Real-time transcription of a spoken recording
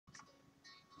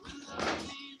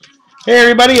Hey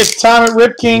everybody, it's Tom at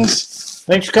Rip Kings.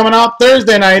 Thanks for coming out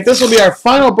Thursday night. This will be our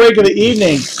final break of the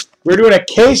evening. We're doing a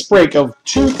case break of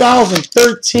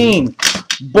 2013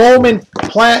 Bowman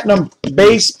Platinum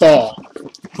Baseball.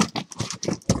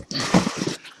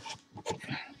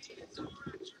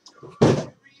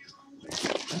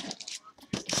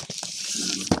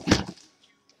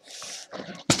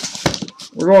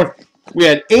 We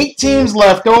had 8 teams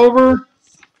left over,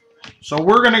 so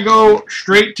we're going to go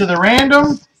straight to the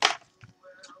random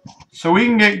so we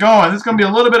can get going. This is going to be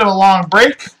a little bit of a long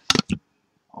break.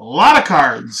 A lot of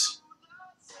cards.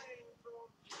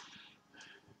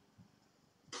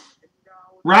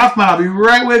 Rothman, I'll be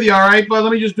right with you, all right? But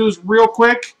let me just do this real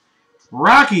quick.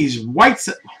 Rockies,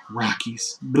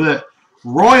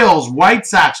 Royals, White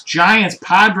Sox, Giants,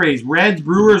 Padres, Reds,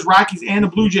 Brewers, Rockies, and the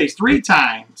Blue Jays 3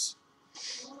 times.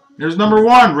 There's number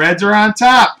 1. Reds are on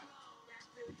top.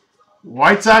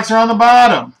 White Sox are on the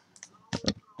bottom.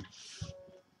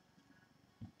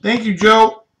 Thank you,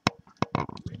 Joe.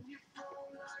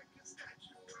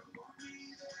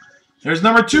 There's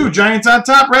number 2. Giants on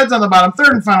top, Reds on the bottom.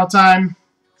 3rd and final time.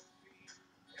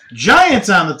 Giants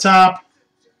on the top.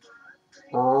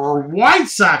 White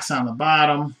Sox on the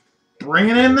bottom.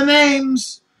 Bringing in the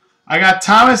names. I got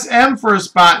Thomas M for a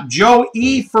spot, Joe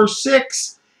E for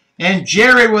 6, and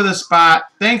Jared with a spot.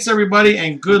 Thanks, everybody,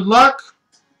 and good luck.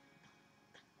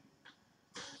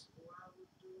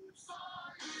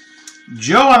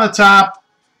 Joe on the top.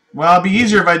 Well, it'd be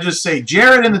easier if I just say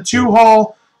Jared in the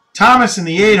 2-hole, Thomas in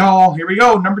the 8-hole. Here we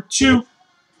go, number 2.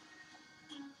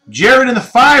 Jared in the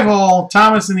 5-hole,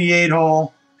 Thomas in the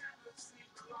 8-hole.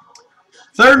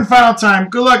 3rd and final time.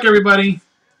 Good luck, everybody.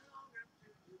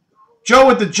 Joe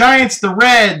with the Giants, the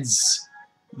Reds,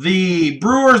 the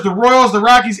Brewers, the Royals, the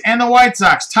Rockies, and the White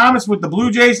Sox. Thomas with the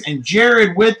Blue Jays, and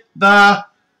Jared with the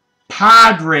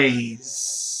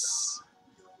Padres.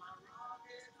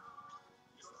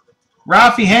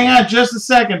 Rafi, hang on just a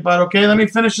second, bud. Okay, let me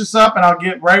finish this up, and I'll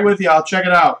get right with you. I'll check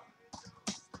it out.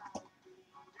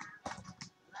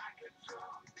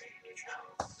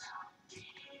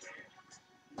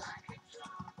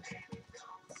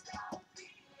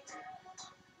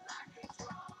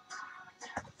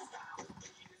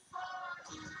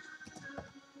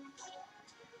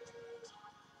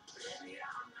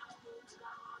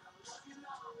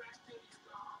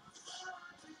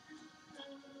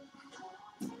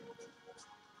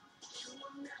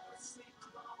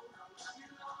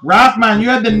 Rothman, you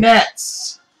had the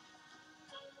Nets.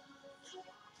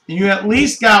 And you at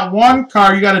least got 1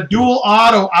 card. You got a dual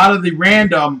auto out of the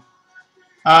random.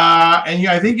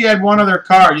 I think you had 1 other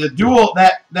card. The dual,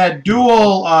 that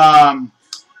dual, I'm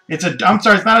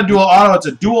sorry, it's not a dual auto, it's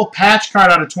a dual patch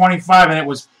card out of 25, and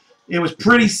it was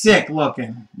pretty sick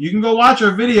looking. You can go watch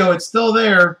our video, it's still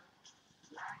there.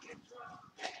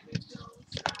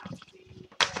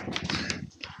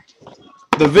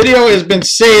 The video has been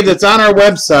saved. It's on our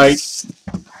website.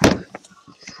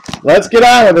 Let's get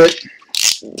on with it.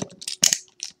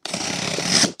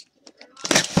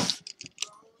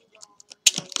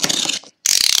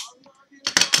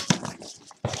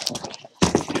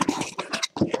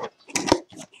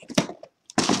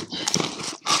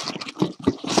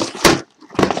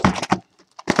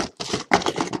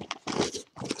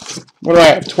 What do I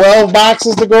have? 12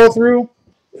 boxes to go through?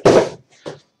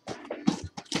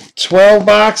 12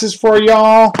 boxes for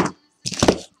y'all.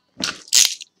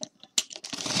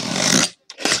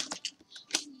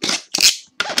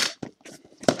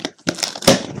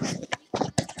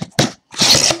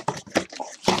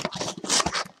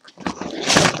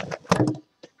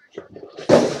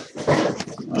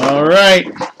 All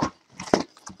right.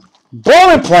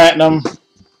 Bowman Platinum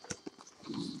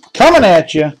coming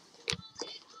at you.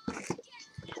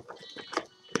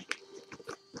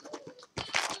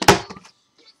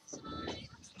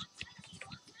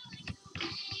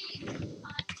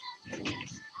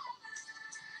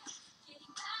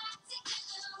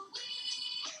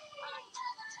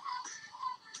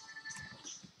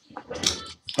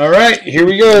 All right, here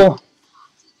we go.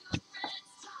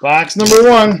 Box number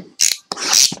 1.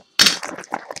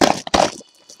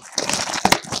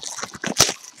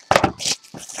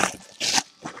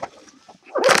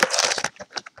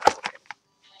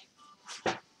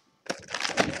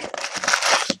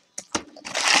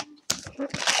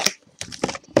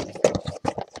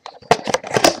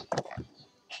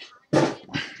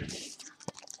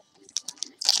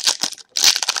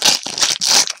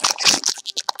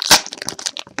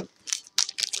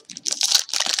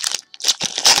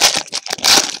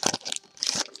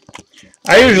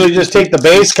 I usually just take the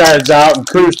base cards out and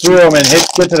cruise through them and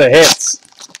get to the hits.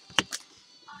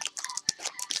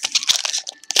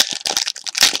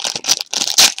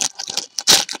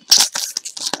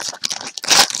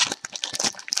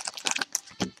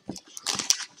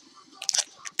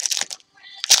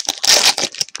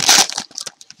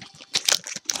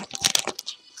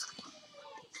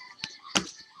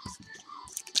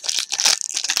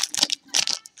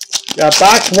 Got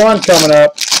box 1 coming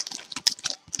up.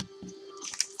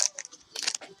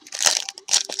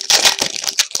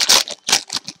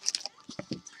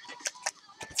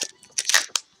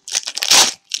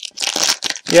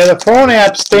 Yeah, the phone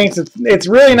app stinks. It's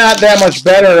really not that much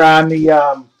better on the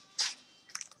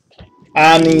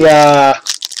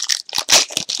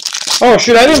oh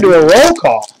shoot! I didn't do a roll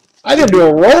call. I didn't do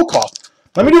a roll call.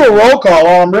 Let me do a roll call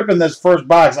while I'm ripping this first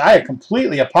box. I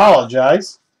completely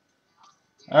apologize.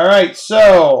 All right,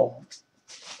 so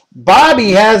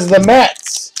Bobby has the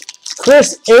Mets.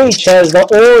 Chris H has the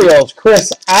Orioles.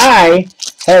 Chris I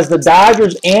has the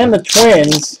Dodgers and the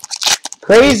Twins.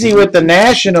 Crazy with the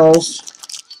Nationals.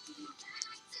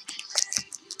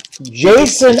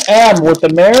 Jason M with the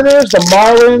Mariners, the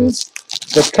Marlins,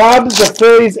 the Cubs, the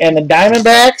Phillies, and the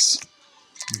Diamondbacks.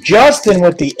 Justin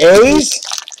with the A's.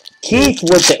 Keith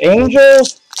with the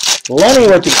Angels. Lenny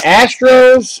with the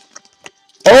Astros.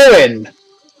 Owen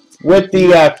with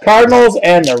the Cardinals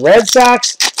and the Red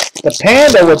Sox. The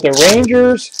Panda with the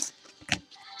Rangers.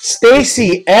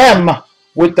 Stacy M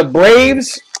with the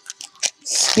Braves.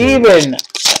 Stephen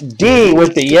D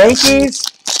with the Yankees.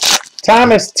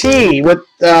 Thomas T with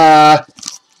the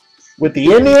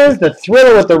Indians. The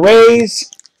Thriller with the Rays.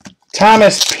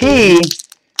 Thomas P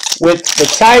with the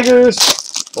Tigers.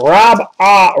 Rob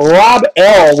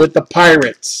L with the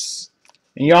Pirates.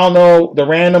 And y'all know the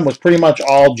random was pretty much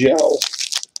all Joe.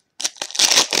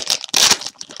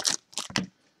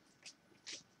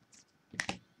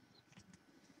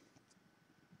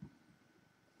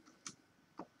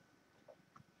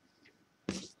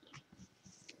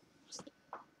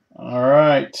 All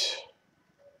right.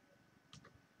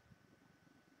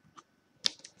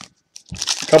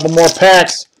 A couple more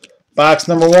packs. Box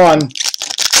number 1.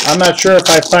 I'm not sure if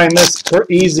I find this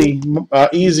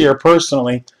easier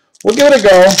personally. We'll give it a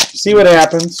go. See what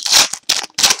happens.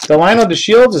 Delino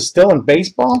DeShields is still in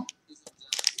baseball?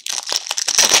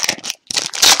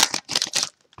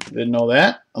 Didn't know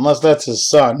that. Unless that's his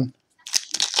son.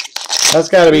 That's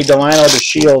got to be Delino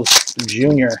DeShields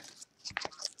Jr.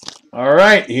 All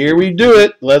right, here we do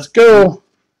it. Let's go.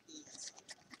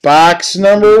 Box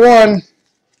number 1.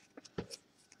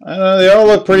 They all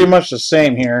look pretty much the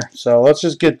same here, so let's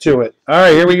just get to it. All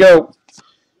right, here we go.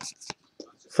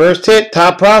 First hit,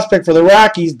 top prospect for the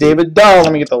Rockies, David Dahl.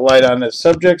 Let me get the light on this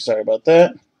subject. Sorry about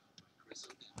that.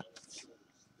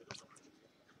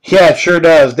 Yeah, it sure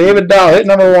does. David Dahl, hit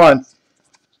number 1.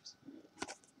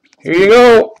 Here you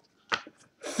go.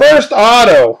 First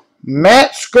auto,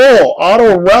 Matt Skoll,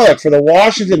 auto relic for the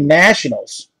Washington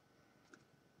Nationals.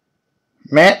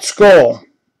 Matt Skoll.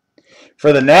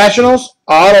 For the Nationals,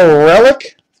 auto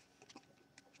relic.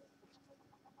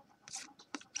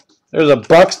 There's a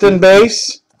Buxton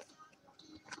base.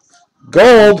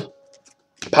 Gold,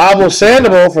 Pablo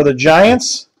Sandoval for the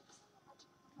Giants.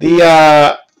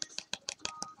 The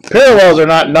parallels are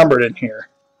not numbered in here.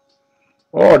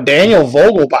 Oh, Daniel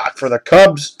Vogelbach for the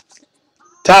Cubs.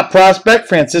 Top prospect,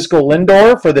 Francisco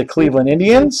Lindor for the Cleveland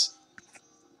Indians.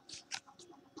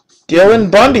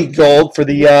 Dylan Bundy gold for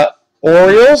the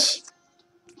Orioles.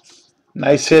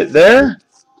 Nice hit there.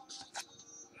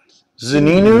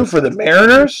 Zunino for the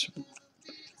Mariners.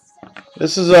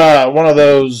 This is one of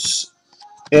those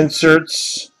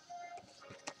inserts.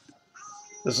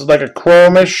 This is like a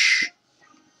chromish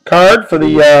card for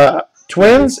the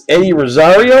Twins. Eddie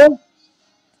Rosario.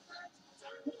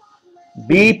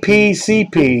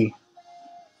 BPCP.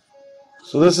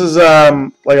 So this is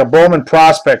like a Bowman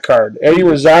prospect card. Eddie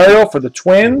Rosario for the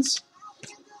Twins.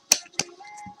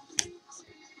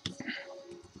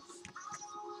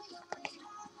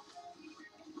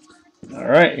 All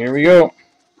right, here we go.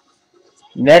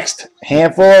 Next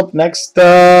handful, next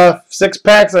 6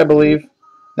 packs, I believe.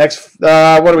 Next,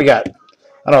 what do we got?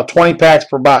 I don't know, 20 packs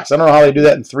per box. I don't know how they do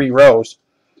that in 3 rows.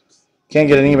 Can't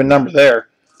get an even number there.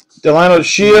 Delino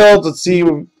DeShields, let's see.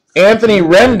 Anthony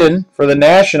Rendon for the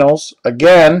Nationals.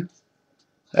 Again,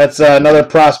 that's another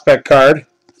prospect card.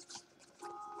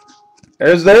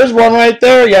 There's one right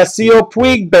there. Yasiel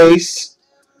Puig base.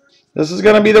 This is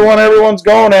going to be the one everyone's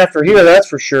going after here, that's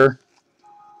for sure.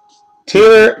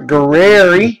 Taylor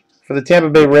Guerreri for the Tampa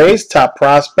Bay Rays, top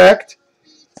prospect.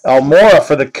 Almora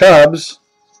for the Cubs.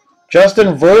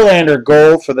 Justin Verlander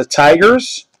gold for the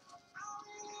Tigers.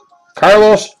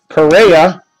 Carlos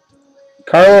Correa.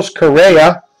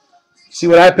 See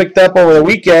what I picked up over the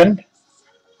weekend.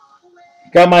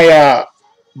 Got my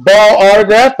ball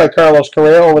autograph by Carlos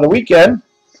Correa over the weekend.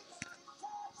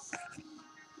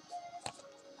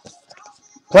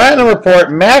 Platinum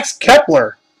report, Max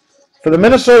Kepler for the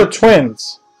Minnesota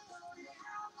Twins.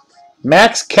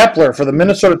 Max Kepler for the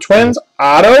Minnesota Twins.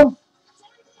 Auto.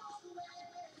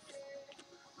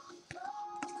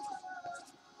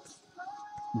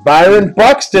 Byron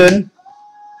Buxton.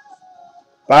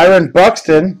 Byron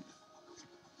Buxton.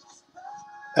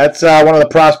 That's one of the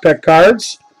prospect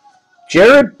cards.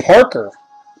 Jared Parker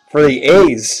for the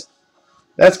A's.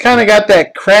 That's kind of got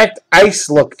that cracked ice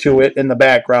look to it in the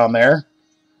background there.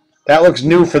 That looks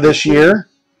new for this year.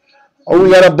 Oh,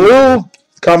 we got a blue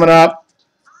coming up.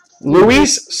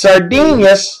 Luis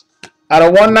Sardinas out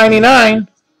of 199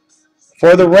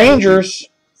 for the Rangers.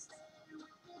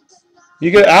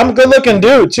 I'm a good-looking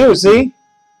dude, too, see?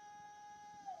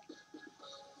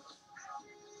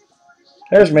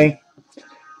 There's me.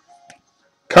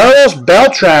 Carlos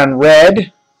Beltran,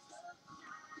 red.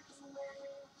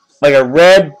 Like a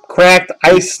red, cracked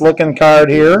ice-looking card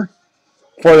here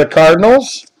for the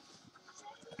Cardinals.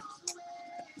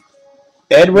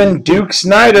 Edwin Duke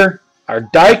Snyder, our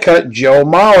die-cut Joe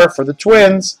Mauer for the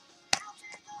Twins.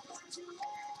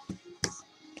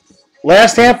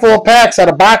 Last handful of packs out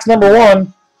of box number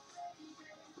 1.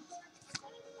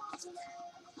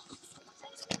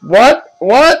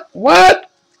 What?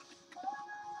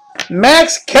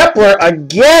 Max Kepler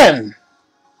again.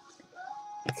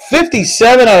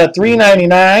 57 out of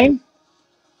 399.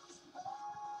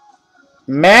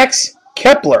 Max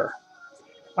Kepler,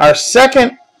 our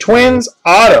second Twins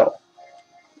auto.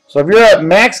 So if you're a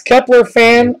Max Kepler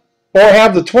fan or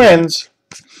have the Twins,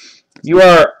 you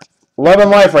are loving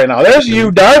life right now. There's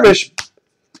you, Darvish.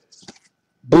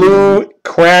 Blue,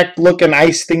 cracked looking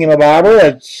ice thingamabobber.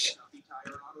 It's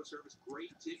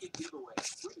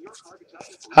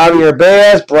Javier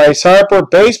Baez, Bryce Harper,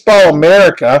 Baseball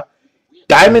America,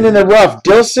 Diamond in the Rough,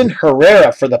 Dilson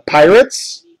Herrera for the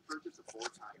Pirates.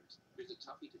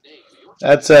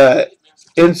 That's a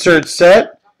insert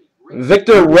set.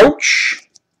 Victor Roach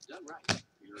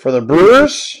for the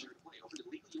Brewers.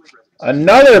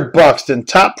 Another Buxton,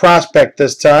 top prospect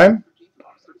this time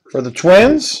for the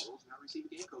Twins.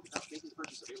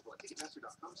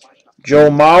 Joe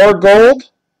Mauer gold.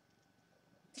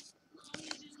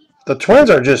 The Twins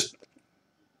are just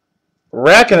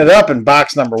racking it up in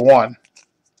box number 1.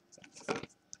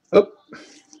 Oop.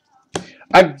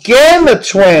 Again, the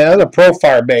Twins. That's a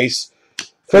profile base.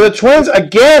 For the Twins,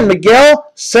 again,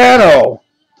 Miguel Sano.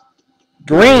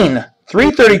 Green.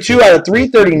 332 out of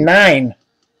 339.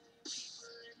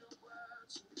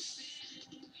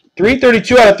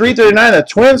 332 out of 339. The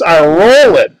Twins are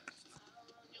rolling.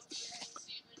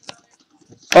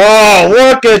 Oh,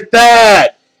 look at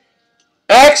that.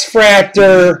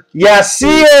 X-Fractor,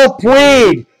 Yasiel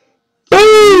Puig.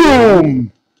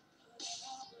 Boom!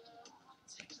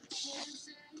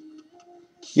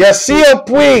 Yasiel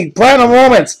Puig, Platinum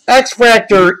Moments,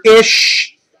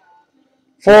 X-Fractor-ish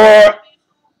for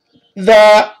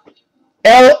the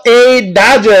LA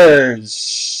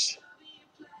Dodgers.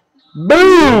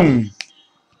 Boom!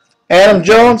 Adam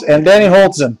Jones and Danny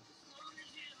Holtzen.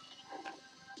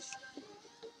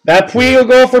 That Puig will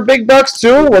go for big bucks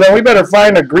too? Well, then we better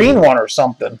find a green one or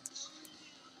something.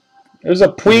 There's a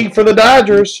Puig for the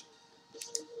Dodgers.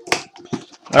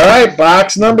 All right,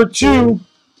 box number 2.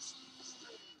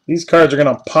 These cards are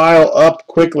going to pile up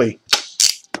quickly.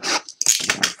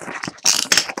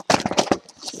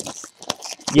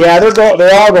 Yeah,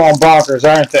 they're all going bonkers,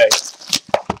 aren't they?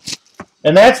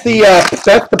 And that's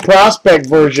the prospect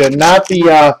version, not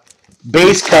the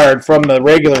base card from the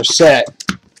regular set.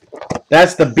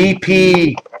 That's the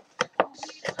BP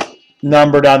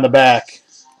numbered on the back.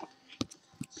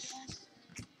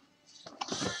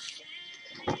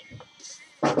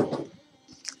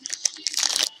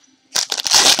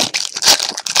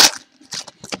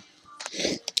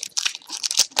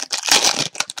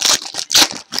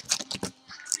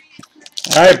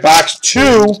 All right, box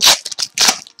 2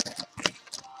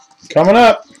 coming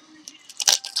up.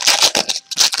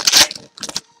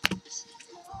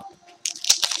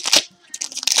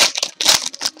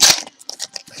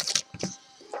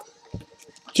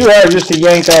 Too hard just to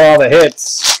yank out all the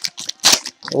hits.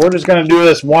 We're just going to do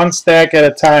this one stack at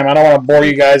a time. I don't want to bore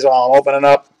you guys while I'm opening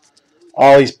up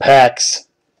all these packs.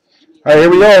 All right, here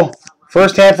we go.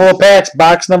 First handful of packs,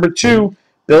 box number 2.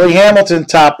 Billy Hamilton,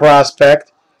 top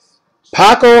prospect.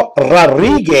 Paco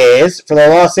Rodriguez for the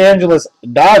Los Angeles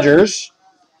Dodgers.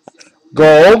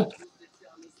 Gold.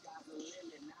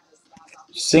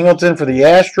 Singleton for the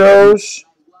Astros.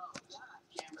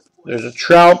 There's a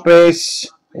Trout base.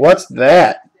 What's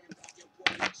that?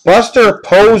 Buster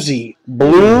Posey,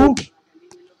 blue.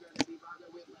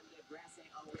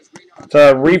 It's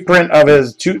a reprint of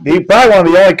his he's probably one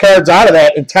of the only cards out of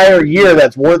that entire year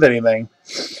that's worth anything.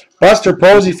 Buster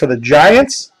Posey for the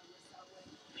Giants.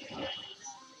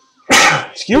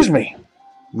 Excuse me.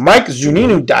 Mike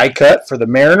Zunino die cut for the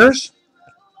Mariners.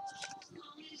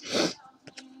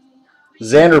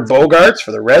 Xander Bogaerts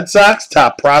for the Red Sox,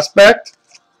 top prospect.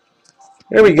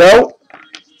 Here we go.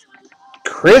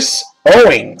 Chris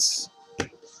Owings.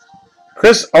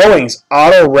 Chris Owings,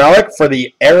 auto relic for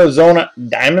the Arizona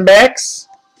Diamondbacks.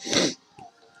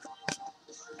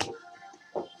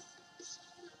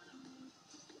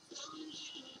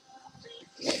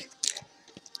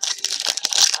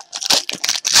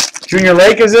 Junior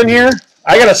Lake is in here.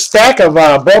 I got a stack of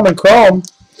Bowman Chrome.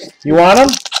 You want them?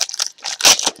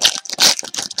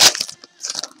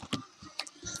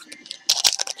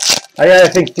 I got, I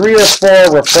think, 3 or 4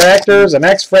 refractors, an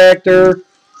X-Fractor,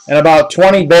 and about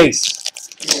 20 base.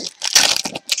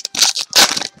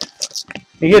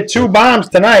 You get 2 bombs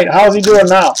tonight. How's he doing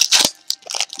now?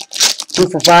 2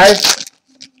 for 5?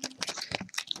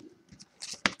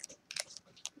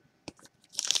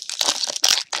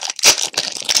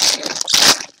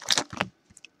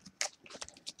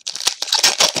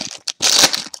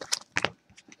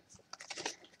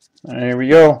 There we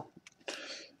go.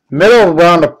 Middle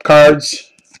round of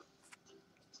cards.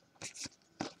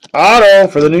 Auto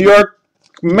for the New York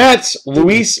Mets,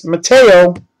 Luis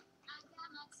Mateo.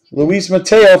 Luis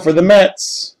Mateo for the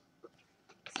Mets.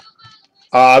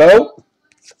 Auto.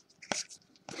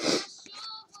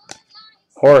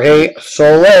 Jorge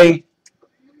Soler.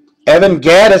 Evan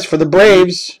Gattis for the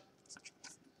Braves.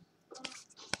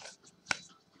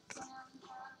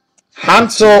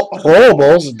 Hansel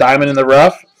Robles, diamond in the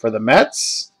rough for the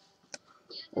Mets.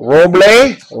 Robles.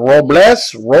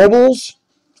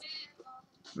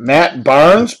 Matt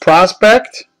Barnes,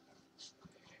 prospect.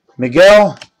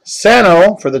 Miguel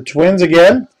Sano for the Twins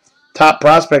again. Top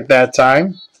prospect that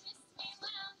time.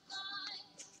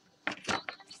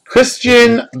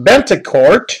 Christian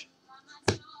Bentancur,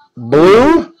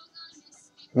 blue.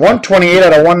 128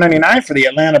 out of 199 for the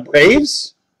Atlanta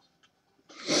Braves.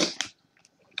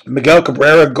 Miguel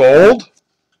Cabrera, gold.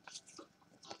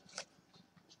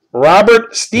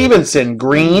 Robert Stevenson,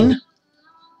 green.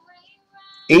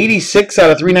 86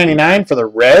 out of 399 for the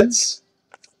Reds.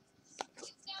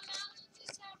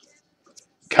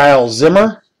 Kyle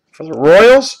Zimmer for the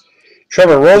Royals.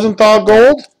 Trevor Rosenthal,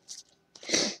 gold.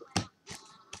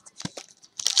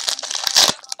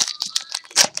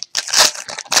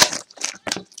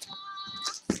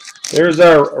 There's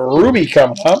our Ruby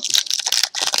coming up.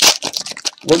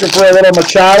 Looking for a little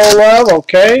Machado love.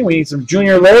 Okay, we need some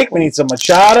Junior Lake. We need some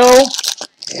Machado.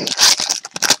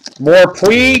 More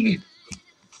Puig.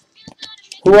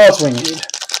 Who else we need?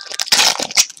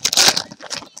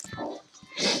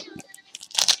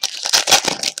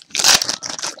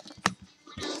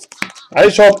 I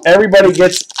just hope everybody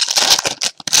gets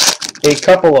a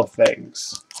couple of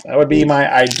things. That would be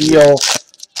my ideal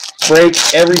break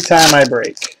every time I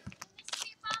break.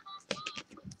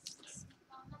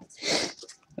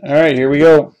 All right, here we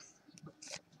go.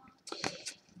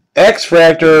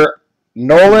 X-Fractor,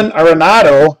 Nolan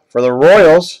Arenado for the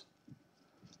Royals.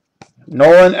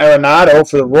 Nolan Arenado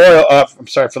for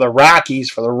the for the Rockies,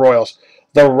 for the Royals.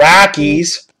 The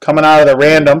Rockies coming out of the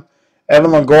random.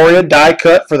 Evan Longoria, die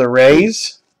cut for the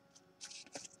Rays.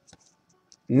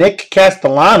 Nick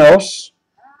Castellanos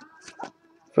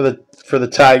for the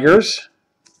Tigers.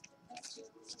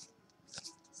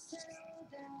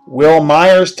 Will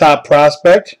Myers, top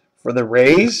prospect for the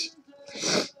Rays.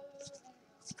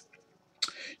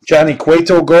 Johnny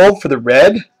Cueto, gold for the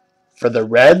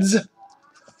Reds.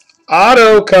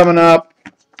 Auto coming up.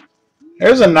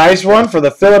 There's a nice one for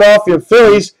the Philadelphia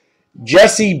Phillies.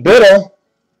 Jesse Biddle.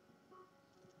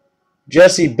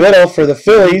 Jesse Biddle for the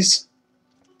Phillies.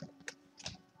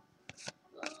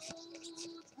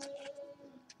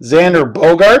 Xander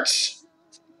Bogaerts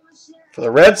for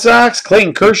the Red Sox.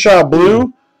 Clayton Kershaw,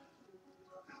 blue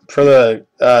for the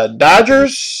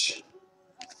Dodgers.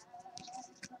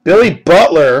 Billy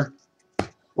Butler,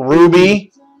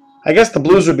 ruby. I guess the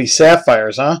blues would be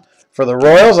sapphires, huh? For the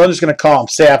Royals, I'm just going to call them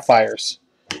sapphires.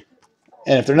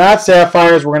 And if they're not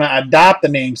sapphires, we're going to adopt the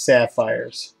name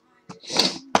sapphires.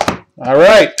 All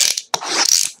right.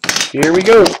 Here we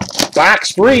go.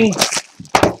 Box 3.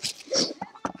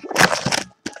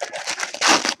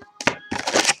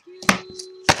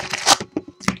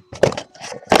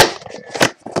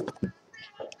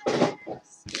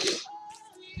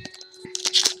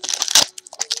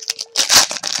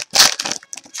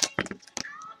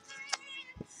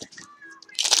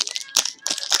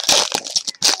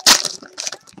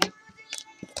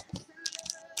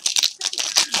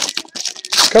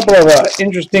 Couple of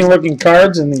interesting looking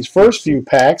cards in these first few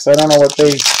packs. I don't know what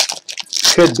they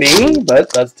could be,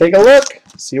 but let's take a look.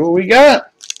 See what we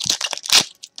got.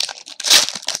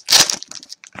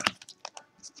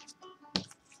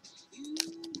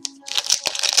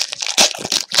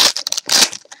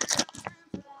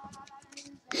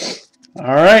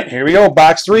 All right, here we go.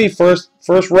 Box 3, first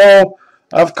row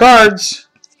of cards.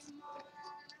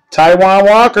 Taiwan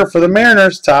Walker for the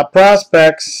Mariners, top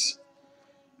prospects.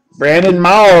 Brandon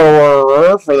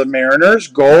Maurer for the Mariners,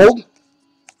 gold.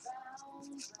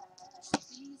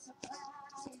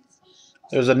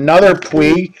 There's another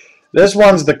Puig. This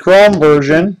one's the chrome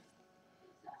version.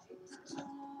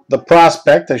 The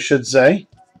prospect, I should say.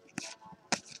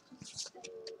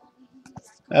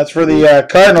 That's for the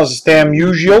Cardinals, Stam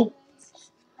Musial.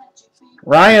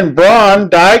 Ryan Braun,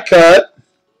 die cut.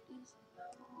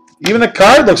 Even the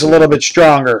card looks a little bit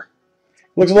stronger.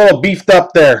 Looks a little beefed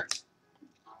up there.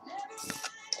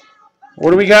 What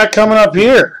do we got coming up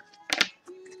here?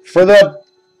 For the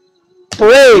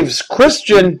Braves,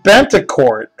 Christian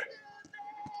Bentecourt.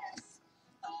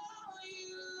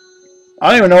 I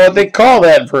don't even know what they call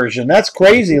that version. That's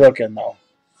crazy looking, though.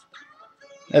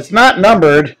 It's not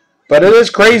numbered, but it is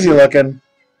crazy looking.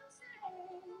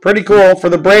 Pretty cool. For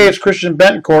the Braves, Christian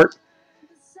Bentecourt.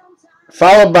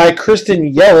 Followed by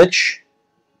Kristen Yelich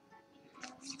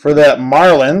for the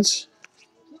Marlins.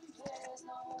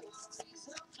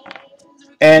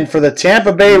 And for the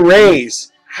Tampa Bay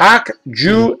Rays,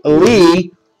 Hak-Ju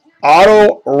Lee,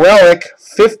 auto relic,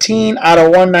 15 out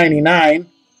of 199.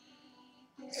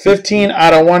 15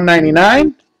 out of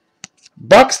 199.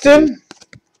 Buxton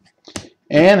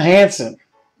and Hanson.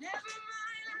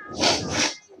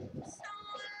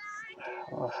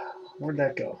 Where'd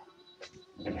that go?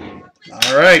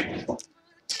 All right.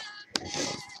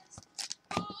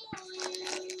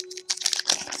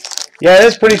 Yeah,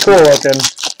 it's pretty cool looking.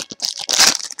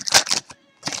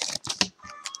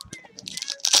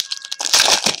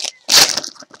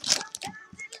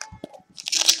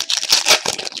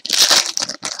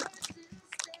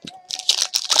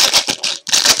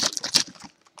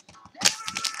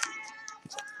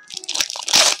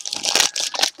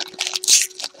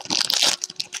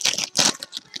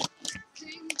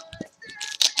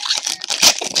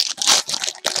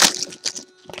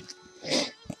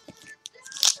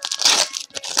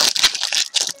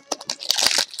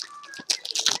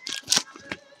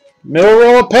 Middle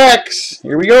row of packs.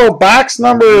 Here we go. Box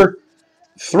number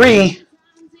 3.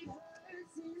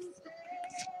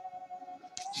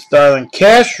 Starlin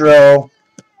Castro.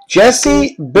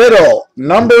 Jesse Biddle,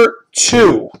 number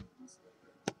 2.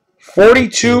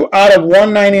 42 out of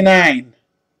 199.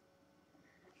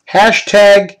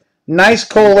 Hashtag nice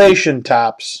collation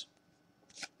tops.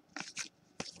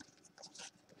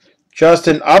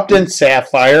 Justin Upton,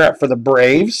 Sapphire for the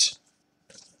Braves.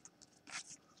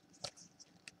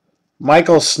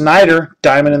 Michael Snyder,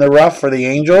 diamond in the rough for the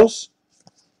Angels.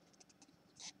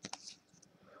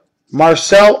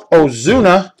 Marcell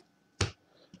Ozuna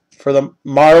for the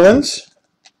Marlins.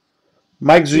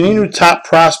 Mike Zunino, top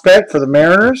prospect for the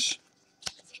Mariners.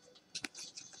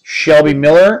 Shelby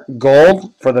Miller,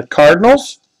 gold for the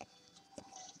Cardinals.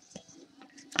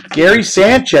 Gary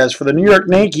Sanchez for the New York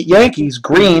Yankees,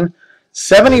 green,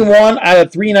 71 out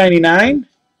of 399.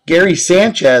 Gary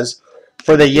Sanchez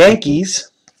for the Yankees.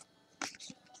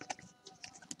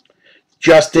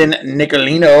 Justin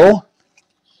Nicolino.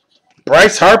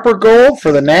 Bryce Harper, gold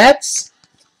for the Nats.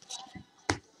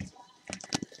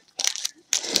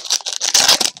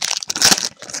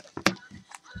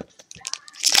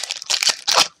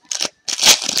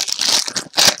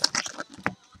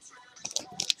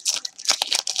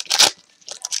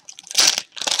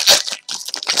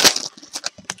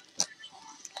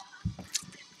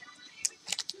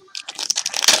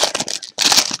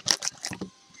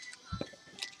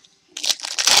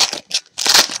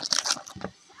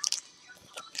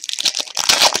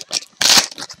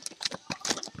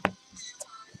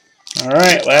 All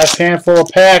right, last handful of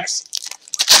packs.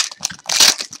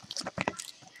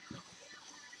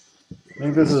 I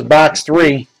think this is box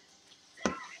 3.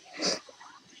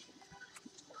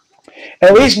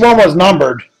 At least one was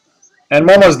numbered, and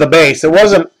one was the base. It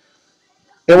wasn't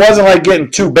like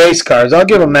getting 2 base cards. I'll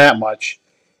give them that much.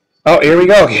 Oh, here we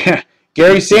go.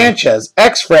 Gary Sanchez,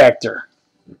 X Factor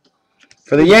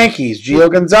for the Yankees.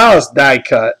 Gio Gonzalez, die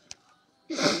cut.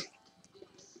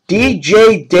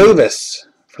 DJ Davis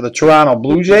for the Toronto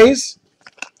Blue Jays.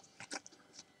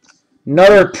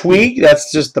 Another Puig.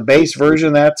 That's just the base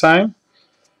version that time.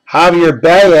 Javier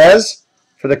Baez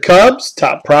for the Cubs.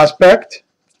 Top prospect.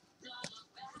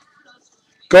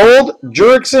 Gold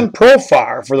Jurickson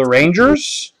Profar for the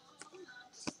Rangers.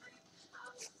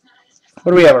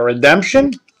 What do we have? A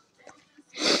redemption.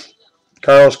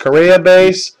 Carlos Correa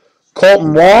base.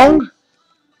 Colton Wong.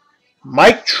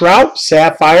 Mike Trout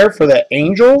Sapphire for the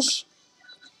Angels.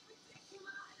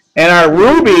 And our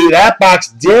Ruby, that box,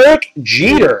 Derek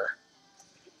Jeter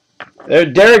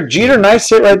Derek Jeter, nice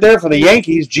hit right there for the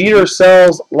Yankees. Jeter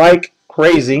sells like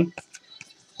crazy.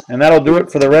 And that'll do it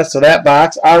for the rest of that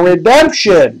box. Our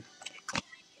redemption.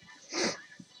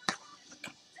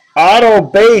 Auto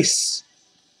base.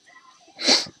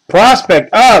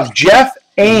 Prospect of Jeff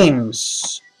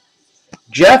Ames.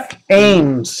 Jeff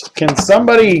Ames. Can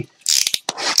somebody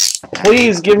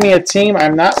please give me a team?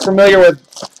 I'm not familiar with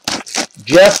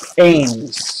Jeff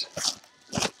Ames.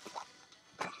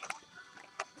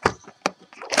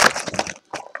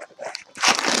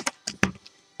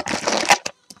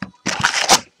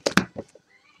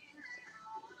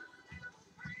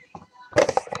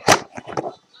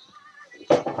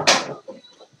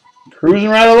 Cruising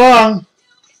right along.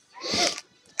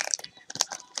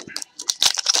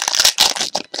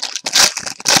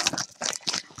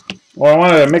 Well, I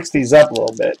wanted to mix these up a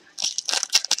little bit.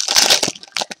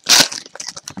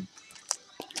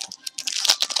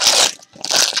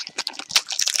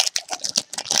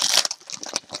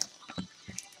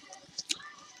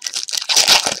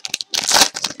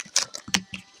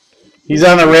 He's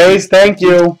on the Rays. Thank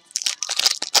you.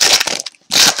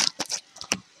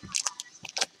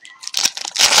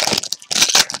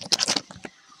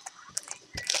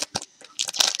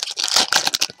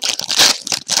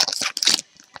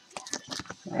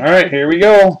 All right, here we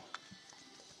go.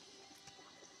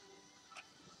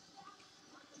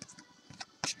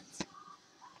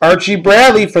 Archie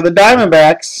Bradley for the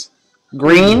Diamondbacks.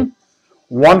 Green,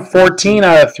 114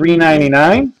 out of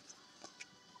 399.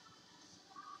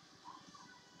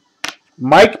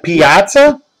 Mike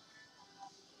Piazza.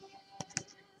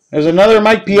 There's another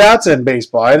Mike Piazza in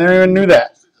baseball. I never even knew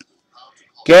that.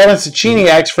 Gavin Cecchini,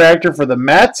 X-Factor for the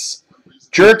Mets.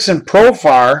 Jerkson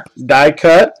Profar, die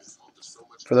cut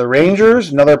for the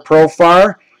Rangers. Another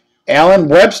Profar. Alan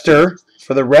Webster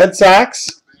for the Red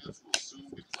Sox.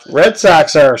 Red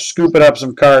Sox are scooping up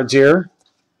some cards here.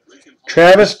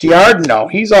 Travis Giardino,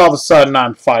 he's all of a sudden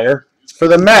on fire for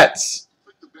the Mets.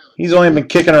 He's only been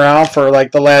kicking around for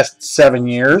like the last 7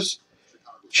 years.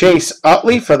 Chase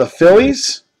Utley for the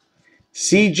Phillies.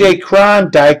 C.J.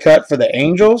 Cron, die cut for the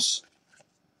Angels.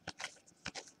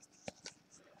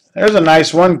 There's a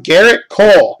nice one. Garrett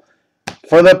Cole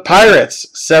for the Pirates.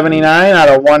 79 out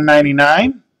of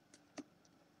 199.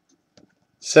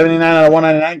 79 out of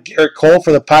 199. Garrett Cole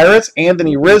for the Pirates.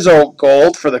 Anthony Rizzo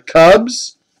gold for the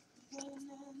Cubs.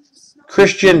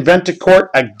 Christian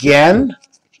Ventacourt again.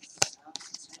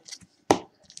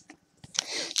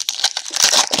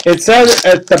 It says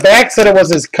at the back said it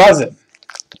was his cousin.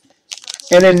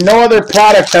 And in no other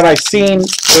product have I seen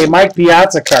a Mike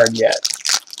Piazza card yet.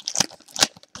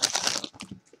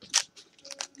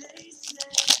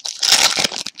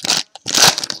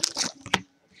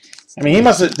 I mean, he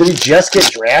must have, did he just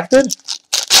get drafted?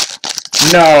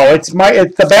 No, it's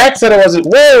the back said it wasn't.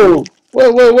 Whoa!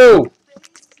 Whoa, whoa, whoa.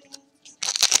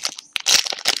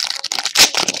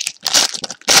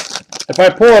 If I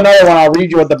pull another one, I'll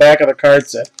read you what the back of the card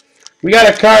said. We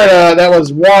got a card that was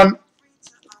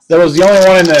the only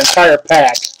one in the entire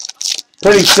pack.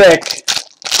 Pretty sick.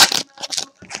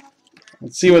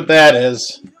 Let's see what that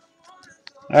is.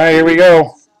 All right, here we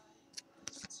go.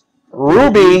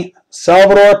 Ruby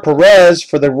Salvador Perez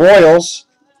for the Royals.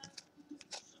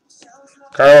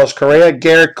 Carlos Correa,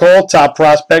 Garrett Cole, top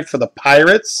prospect for the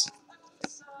Pirates.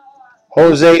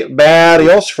 Jose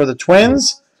Barrios for the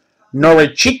Twins.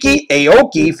 Norichiki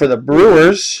Aoki for the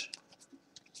Brewers.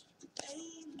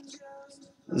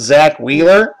 Zach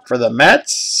Wheeler for the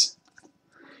Mets.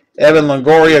 Evan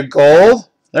Longoria gold.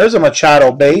 There's a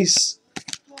Machado base.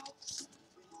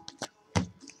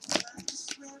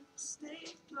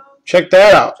 Check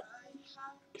that out.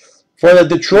 For the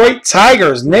Detroit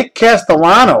Tigers, Nick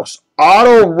Castellanos.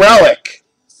 Auto relic.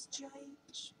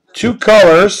 2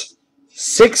 colors.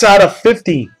 6 out of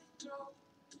 50.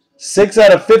 6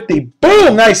 out of 50.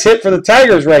 Boom! Nice hit for the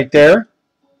Tigers right there.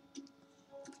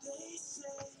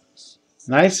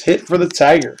 Nice hit for the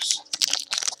Tigers.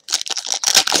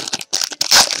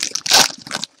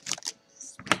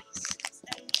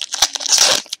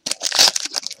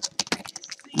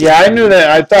 Yeah, I knew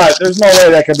that. I thought there's no way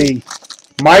that could be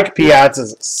Mike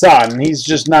Piazza's son. He's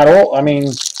just not old. I mean,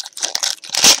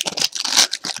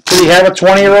 did he have a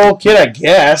 20-year-old kid? I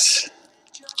guess.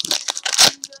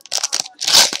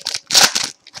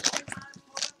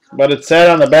 But it said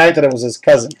on the back that it was his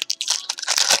cousin.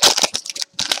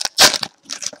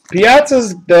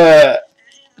 Piazza's got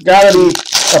to be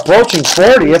approaching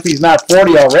 40 if he's not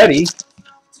 40 already.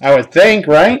 I would think,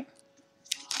 right?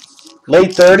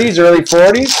 Late 30s, early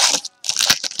 40s.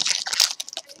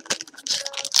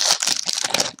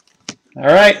 All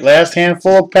right, last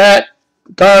handful of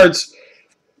cards.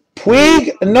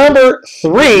 Puig number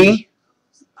 3.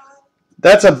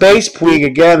 That's a base Puig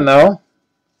again, though.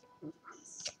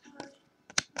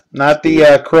 Not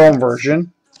the chrome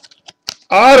version.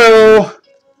 Auto.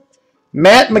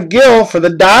 Matt McGill for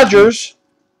the Dodgers.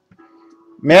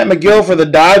 Matt McGill for the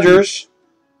Dodgers.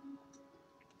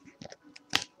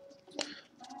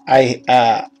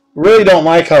 I really don't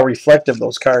like how reflective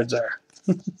those cards are.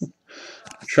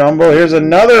 Trumbo, here's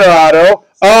another auto.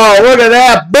 Oh, look at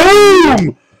that.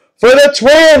 Boom! For the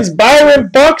Twins, Byron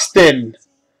Buxton.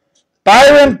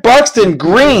 Byron Buxton,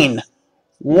 green.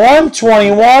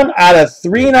 121 out of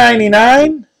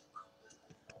 399.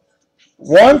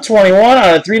 121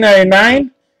 out of 399.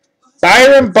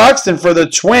 Byron Buxton for the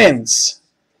Twins.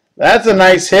 That's a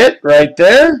nice hit right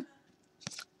there.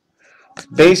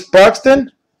 Base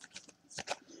Buxton.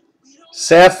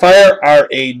 Sapphire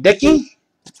R.A. Dickey.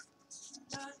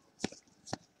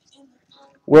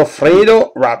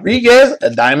 Wilfredo Rodriguez, a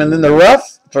diamond in the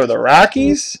rough for the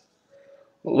Rockies.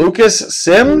 Lucas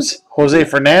Sims, Jose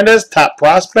Fernandez, top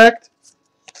prospect.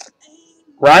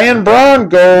 Ryan Braun,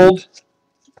 gold.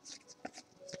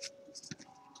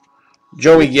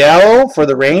 Joey Gallo for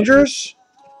the Rangers.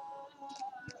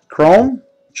 Chrome.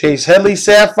 Chase Headley,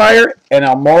 sapphire, and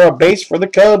Almora base for the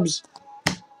Cubs.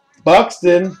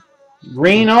 Buxton,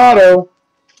 green auto,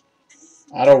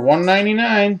 out of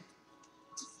 199.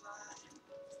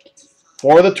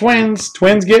 For the Twins.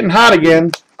 Twins getting hot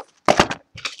again.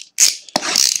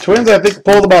 Twins, I think,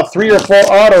 pulled about 3 or 4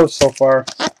 autos so far.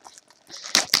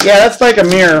 Yeah, that's like a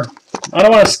mirror. I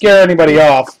don't want to scare anybody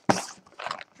off.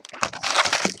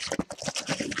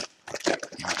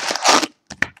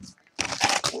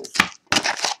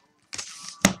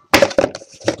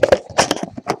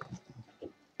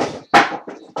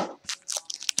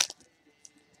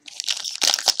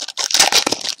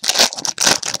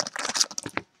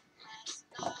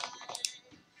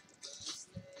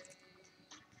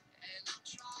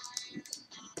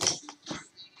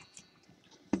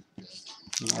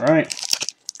 All right.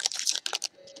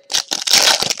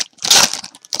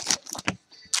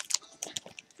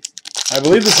 I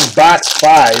believe this is box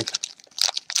 5.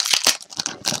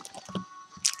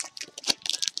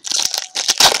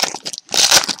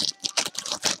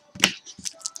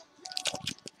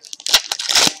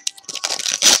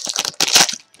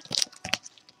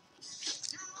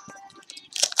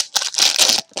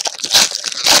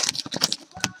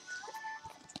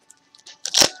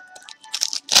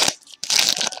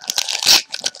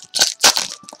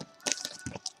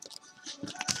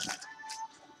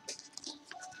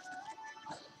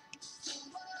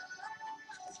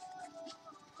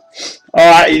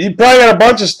 You probably got a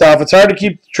bunch of stuff. It's hard to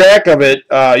keep track of it.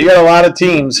 You got a lot of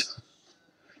teams.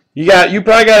 You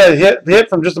probably got a hit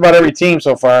from just about every team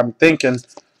so far. I'm thinking.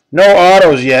 No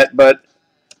autos yet, but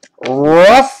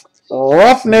rugged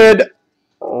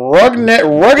odor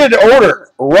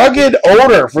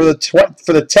for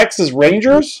the Texas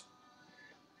Rangers.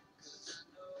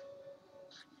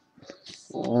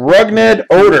 Rugged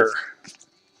odor.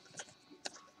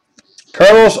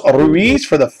 Carlos Ruiz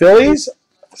for the Phillies.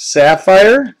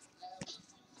 Sapphire.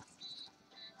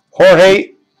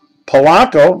 Jorge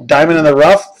Polanco, diamond in the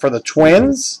rough for the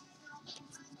Twins.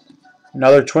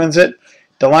 Another Twins hit.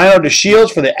 Delino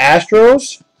DeShields for the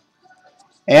Astros.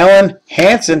 Alan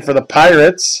Hansen for the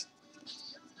Pirates.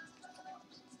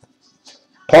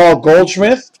 Paul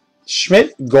Goldschmidt,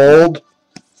 gold.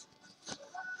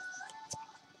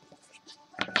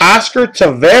 Oscar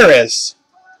Taveras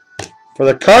for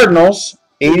the Cardinals,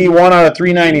 81 out of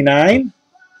 399.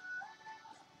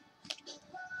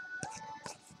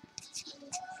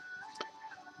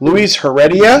 Luis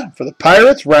Heredia for the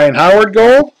Pirates, Ryan Howard,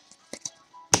 gold.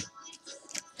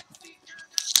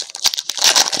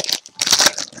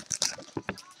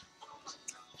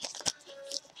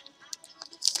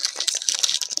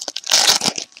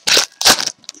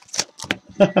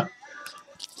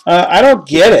 I don't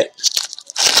get it.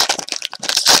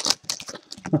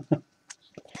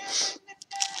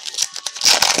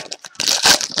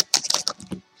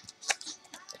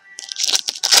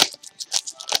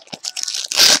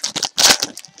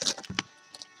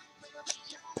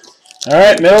 All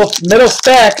right, middle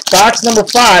stack, box number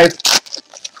 5.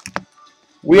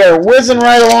 We are whizzing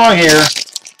right along here.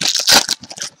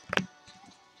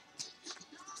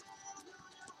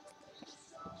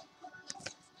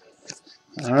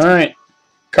 All right.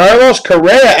 Carlos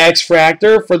Correa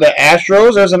X-Fractor for the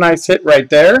Astros. There's a nice hit right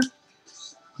there.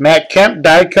 Matt Kemp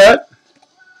die cut.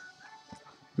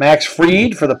 Max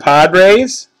Fried for the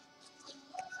Padres.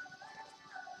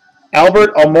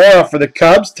 Albert Almora for the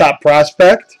Cubs, top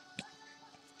prospect.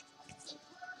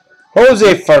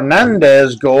 Jose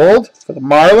Fernandez gold for the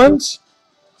Marlins.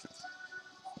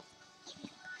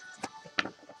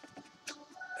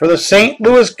 For the St.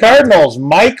 Louis Cardinals,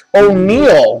 Mike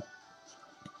O'Neill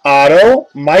auto.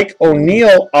 Mike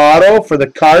O'Neill auto for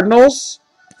the Cardinals.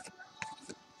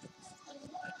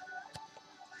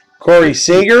 Corey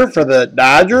Seager for the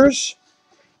Dodgers.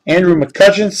 Andrew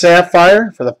McCutchen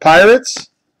Sapphire for the Pirates.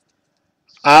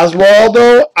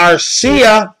 Oswaldo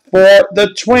Arcia for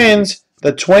the Twins.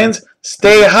 The Twins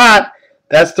stay hot.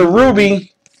 That's the Ruby.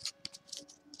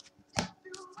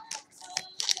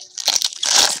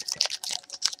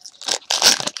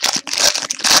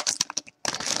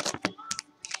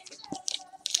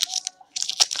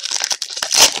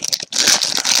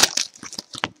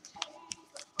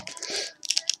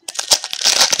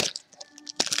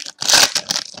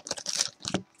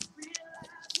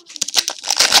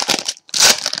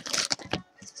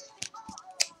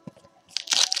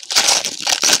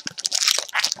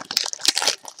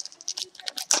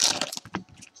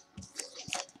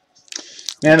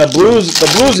 Man, the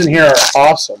blues in here are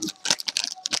awesome.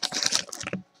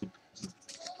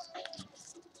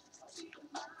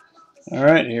 All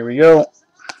right, here we go.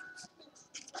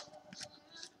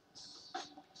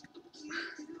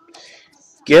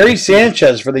 Gary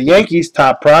Sanchez for the Yankees,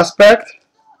 top prospect.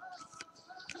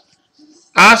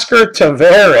 Oscar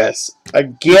Taveras,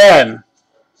 again.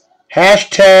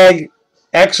 Hashtag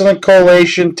excellent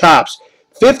collation tops.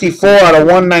 54 out of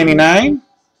 199.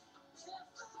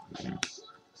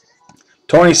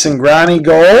 Tony Cingrani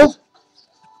gold.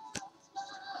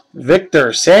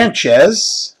 Victor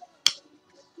Sanchez.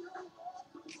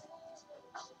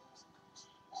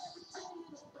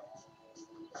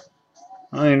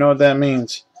 I don't even know what that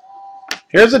means.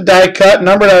 Here's a die cut,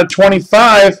 numbered out of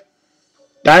 25.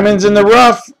 Diamonds in the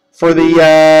rough for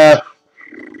the,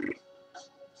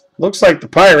 looks like the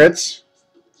Pirates.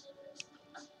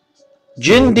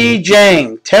 Jin D.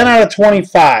 Jang, 10 out of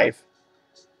 25.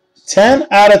 10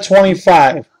 out of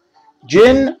 25.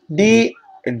 Jin D.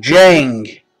 Jang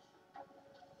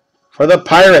for the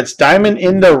Pirates. Diamond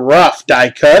in the rough die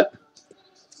cut.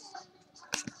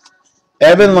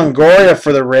 Evan Longoria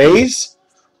for the Rays.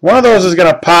 One of those is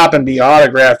going to pop and be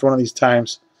autographed one of these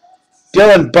times.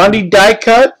 Dylan Bundy die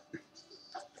cut.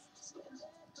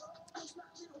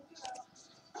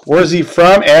 Where's he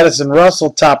from? Addison Russell,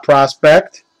 top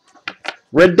prospect.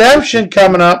 Redemption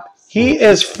coming up. He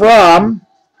is from...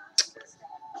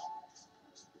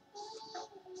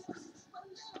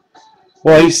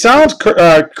 Well, he sounds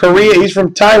Korea. He's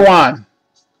from Taiwan.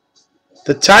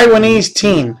 The Taiwanese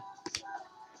team.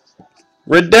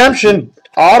 Redemption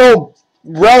auto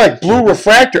relic blue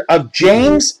refractor of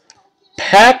James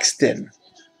Paxton.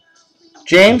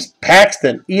 James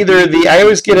Paxton. Either the, I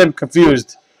always get him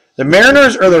confused, the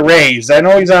Mariners or the Rays. I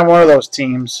know he's on one of those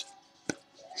teams.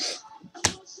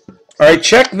 All right,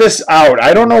 check this out.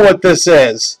 I don't know what this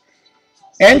is.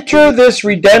 Enter this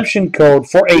redemption code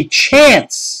for a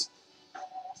chance.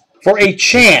 For a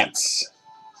chance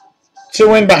to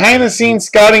win behind-the-scenes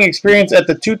scouting experience at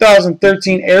the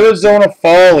 2013 Arizona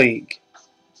Fall League.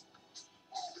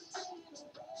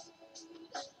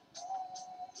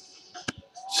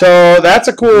 So that's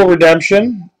a cool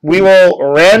redemption. We will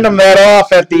random that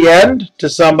off at the end to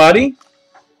somebody.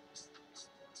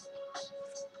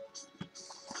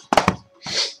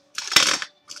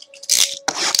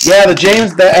 Yeah,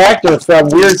 the actor from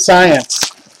Weird Science.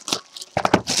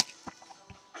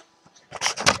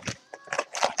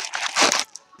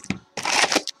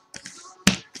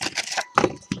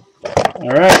 All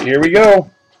right, here we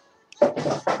go.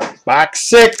 Box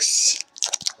 6.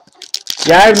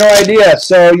 Yeah, I have no idea.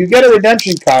 So you get a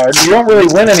redemption card. You don't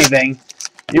really win anything.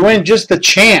 You win just the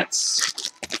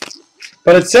chance.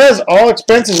 But it says all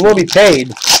expenses will be paid.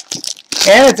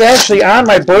 And it's actually on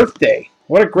my birthday.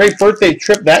 What a great birthday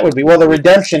trip that would be. Well, the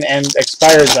redemption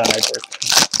expires on my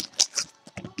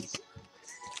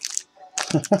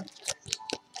birthday.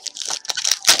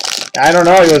 I don't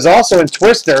know. He was also in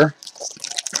Twister.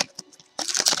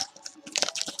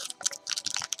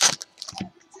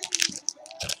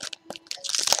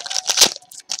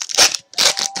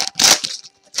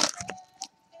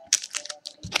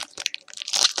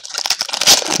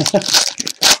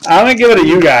 I'm going to give it to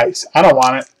you guys. I don't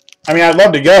want it. I mean, I'd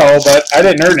love to go, but I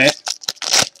didn't earn it.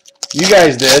 You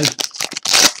guys did.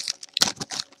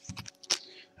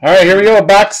 All right, here we go.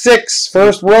 Box 6.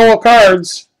 First row of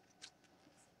cards.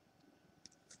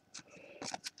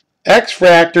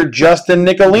 X-Fractor Justin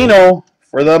Nicolino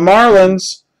for the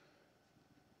Marlins.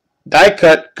 Die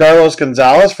cut Carlos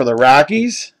Gonzalez for the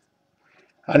Rockies.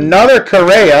 Another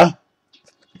Correa.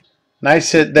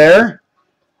 Nice hit there.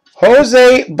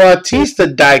 Jose Bautista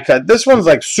die cut. This one's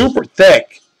like super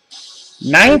thick.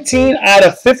 19 out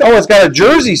of 50. Oh, it's got a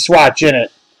jersey swatch in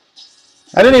it.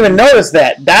 I didn't even notice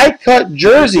that. Die cut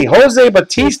jersey. Jose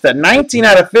Bautista. 19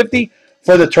 out of 50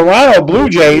 for the Toronto Blue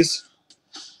Jays.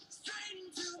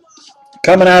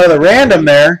 Coming out of the random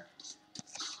there.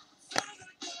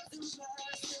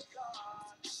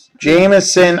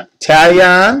 Jameson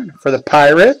Taillon for the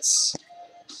Pirates.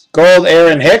 Gold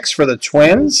Aaron Hicks for the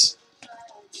Twins.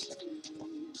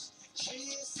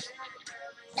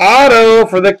 Auto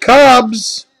for the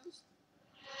Cubs.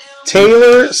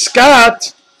 Taylor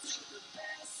Scott.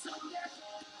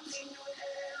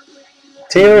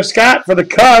 Taylor Scott for the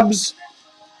Cubs.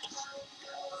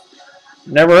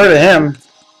 Never heard of him.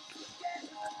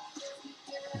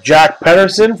 Jock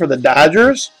Pederson for the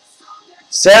Dodgers.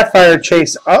 Sapphire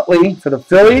Chase Utley for the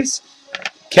Phillies.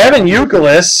 Kevin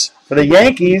Youkilis for the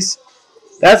Yankees.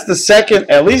 That's the second,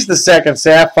 at least the second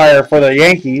Sapphire for the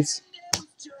Yankees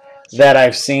that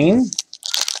I've seen.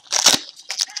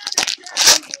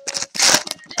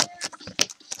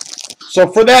 So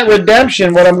for that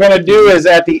redemption, what I'm going to do is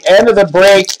at the end of the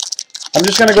break, I'm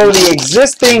just going to go to the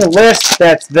existing list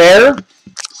that's there.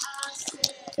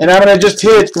 And I'm going to just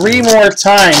hit it 3 more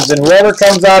times, and whoever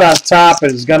comes out on top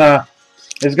is gonna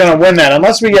win that,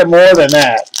 unless we get more than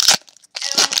that.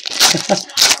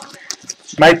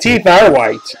 My teeth are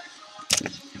white.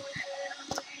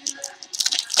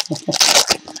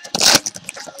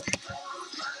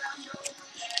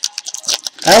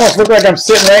 I almost look like I'm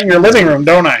sitting right in your living room,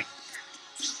 don't I?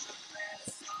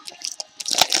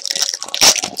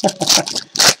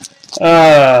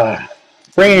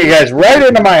 Bringing you guys right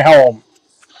into my home.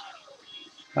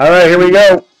 All right, here we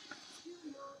go.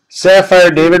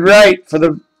 Sapphire David Wright for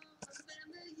the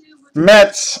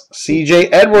Mets. C.J.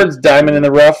 Edwards, diamond in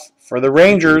the rough for the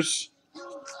Rangers.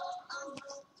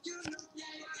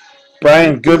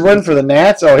 Brian Goodwin for the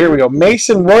Nats. Oh, here we go.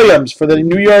 Mason Williams for the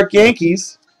New York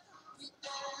Yankees.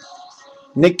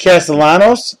 Nick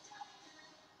Castellanos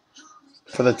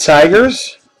for the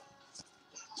Tigers.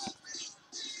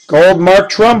 Gold Mark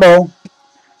Trumbo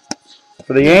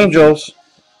for the Angels.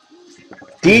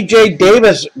 DJ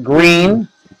Davis green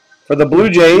for the Blue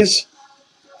Jays.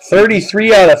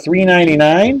 33 out of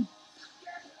 399.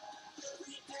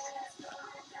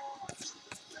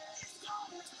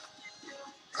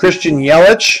 Christian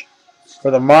Yelich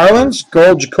for the Marlins.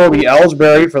 Gold Jacoby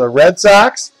Ellsbury for the Red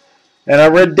Sox. And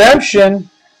a redemption.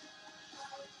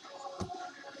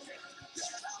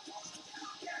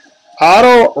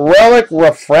 Auto Relic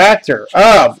Refractor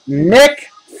of Nick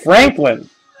Franklin.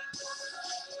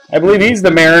 I believe he's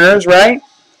the Mariners, right?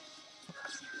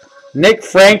 Nick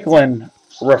Franklin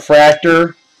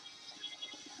Refractor.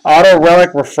 Auto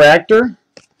Relic Refractor.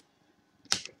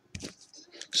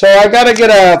 So I got to get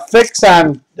a fix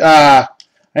on. I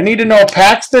need to know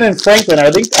Paxton and Franklin.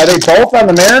 Are they both on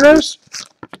the Mariners?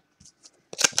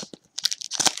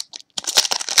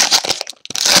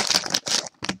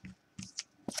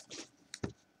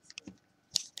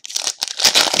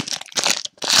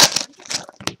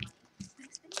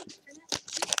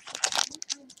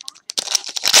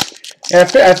 I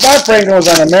thought Franklin was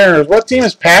on the Mariners. What team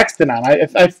is Paxton on?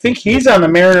 I think he's on the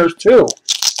Mariners too.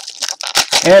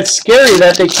 And it's scary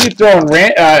that they keep throwing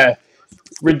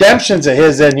redemptions of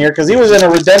his in here, because he was in a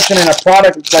redemption in a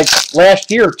product like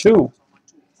last year too.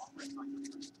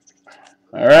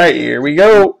 All right, here we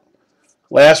go.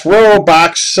 Last row,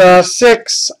 box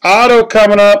 6. Auto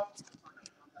coming up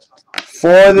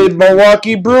for the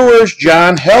Milwaukee Brewers,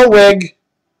 John Hellwig.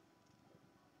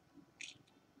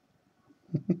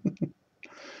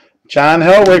 John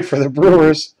Hellwig for the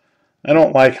Brewers. I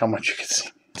don't like how much you can see.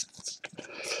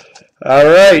 All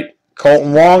right.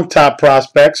 Colton Wong, top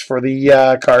prospects for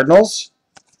the Cardinals.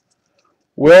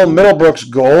 Will Middlebrooks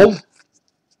gold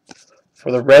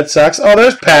for the Red Sox. Oh,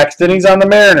 there's Paxton. He's on the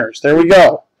Mariners. There we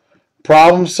go.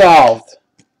 Problem solved.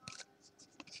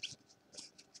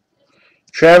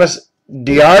 Travis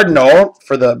D'Arnaud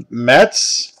for the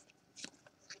Mets.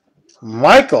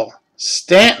 Michael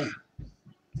Stanton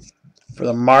for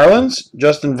the Marlins.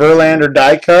 Justin Verlander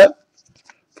die cut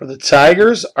for the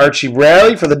Tigers. Archie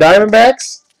Bradley for the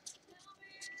Diamondbacks.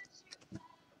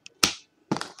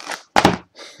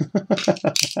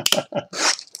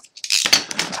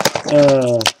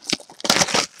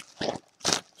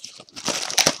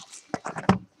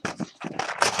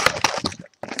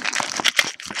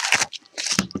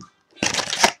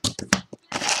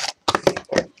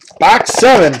 Box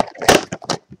 7.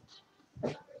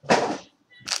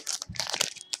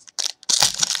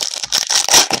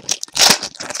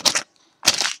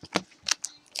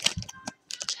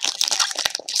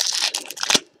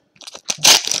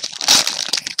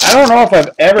 I don't know if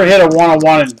I've ever hit a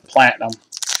 101 in platinum.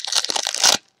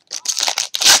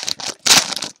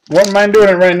 Wouldn't mind doing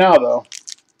it right now, though.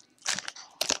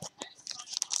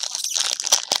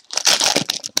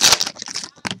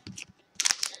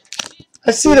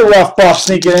 I see the rough buff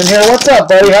sneaking in here. What's up,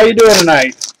 buddy? How you doing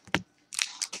tonight?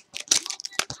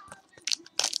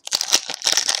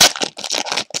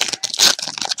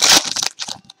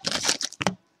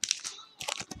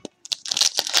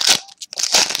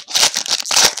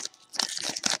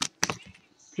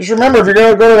 Just remember, if you're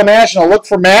going to go to the National, look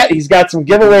for Matt. He's got some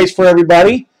giveaways for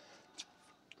everybody.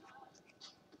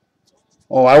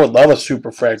 Oh, I would love a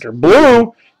Superfractor.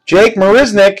 Blue, Jake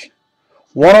Marisnik,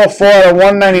 104 out of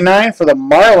 199 for the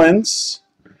Marlins.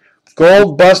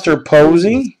 Gold, Buster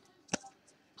Posey.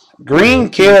 Green,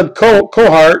 Caleb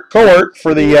Cohart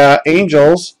for the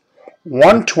Angels,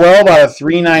 112 out of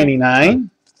 399.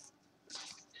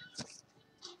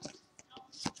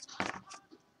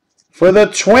 For the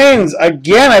Twins,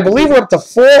 again, I believe we're up to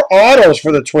 4 autos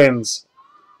for the Twins.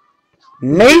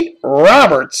 Nate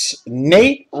Roberts.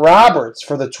 Nate Roberts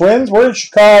for the Twins. We're in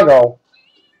Chicago.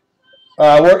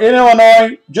 We're in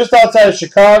Illinois, just outside of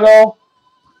Chicago.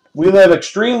 We live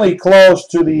extremely close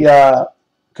to the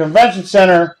convention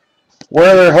center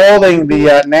where they're holding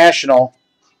the National.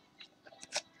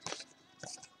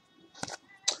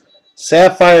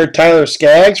 Sapphire Tyler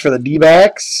Skaggs for the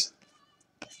D-backs.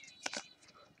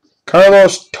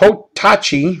 Carlos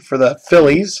Totachi for the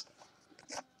Phillies.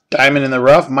 Diamond in the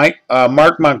rough.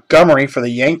 Mark Montgomery for the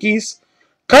Yankees.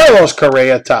 Carlos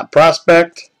Correa, top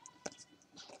prospect.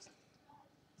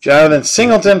 Jonathan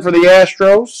Singleton for the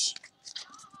Astros.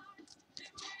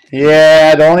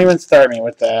 Yeah, don't even start me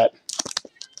with that.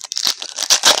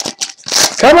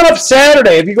 Coming up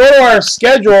Saturday, if you go to our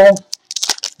schedule,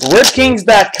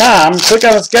 RipKings.com, click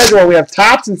on the schedule. We have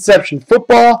Topps Inception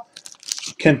Football,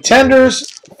 Contenders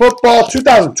Football,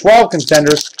 2012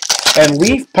 Contenders, and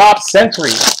Leaf Pop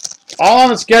Century. All on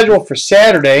the schedule for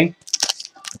Saturday.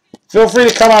 Feel free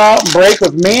to come out and break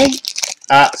with me.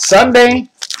 Sunday,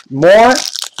 more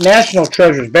National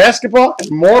Treasures basketball and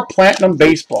more Platinum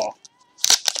baseball.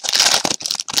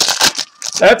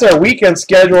 That's our weekend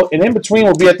schedule, and in between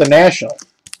we'll be at the National.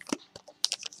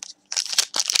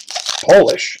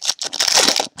 Polish.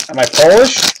 Am I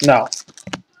Polish? No.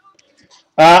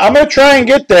 I'm going to try and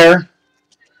get there.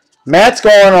 Matt's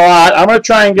going a lot. I'm going to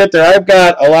try and get there. I've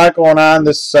got a lot going on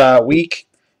this week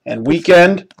and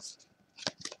weekend.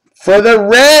 For the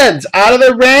Reds, out of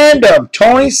the random,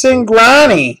 Tony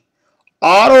Cingrani.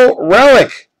 Auto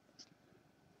Relic.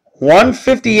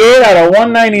 158 out of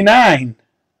 199.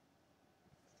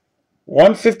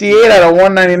 158 out of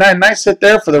 199. Nice hit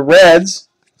there for the Reds.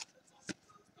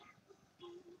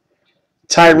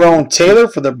 Tyrone Taylor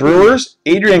for the Brewers.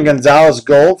 Adrian Gonzalez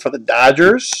gold for the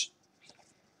Dodgers.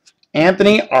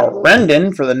 Anthony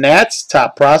Arendon for the Nats,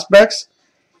 top prospects.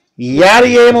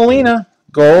 Yadier Molina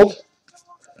gold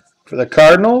for the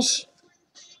Cardinals.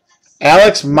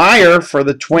 Alex Meyer for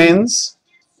the Twins.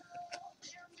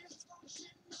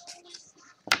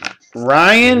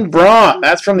 Ryan Braun,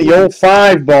 that's from the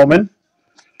 05 Bowman.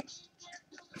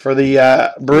 For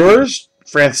the Brewers,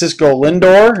 Francisco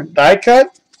Lindor, die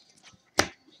cut.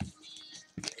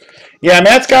 Yeah,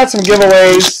 Matt's got some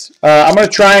giveaways. I'm going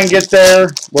to try and get there.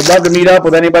 Would love to meet up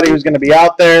with anybody who's going to be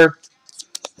out there.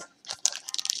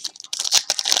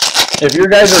 If you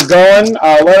guys are going,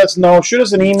 let us know. Shoot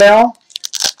us an email.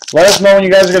 Let us know when you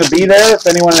guys are going to be there. If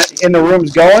anyone in the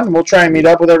room's going, we'll try and meet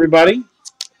up with everybody.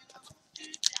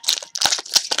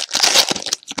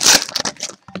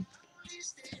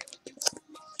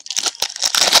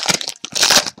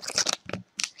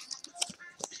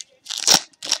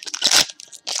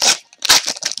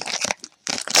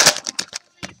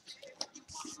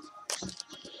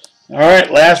 All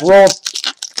right, last roll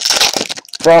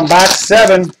from box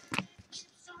 7.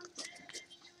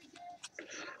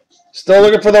 Still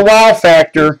looking for the wow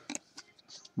factor.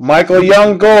 Michael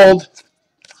Young gold.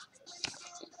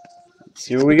 Let's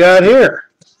see what we got here.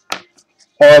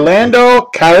 Orlando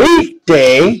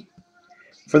Calixte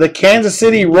for the Kansas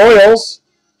City Royals.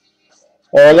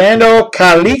 Orlando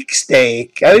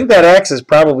Calixte. I think that X is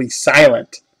probably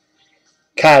silent.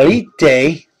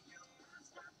 Calixte.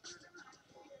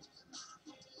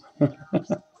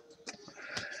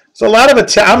 So a lot of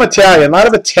I'm Italian. A lot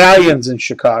of Italians in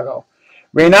Chicago.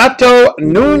 Renato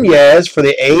Nunez for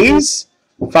the A's,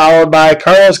 followed by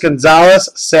Carlos Gonzalez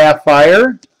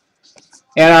Sapphire,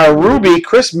 and our Ruby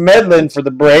Chris Medlin for the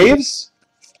Braves.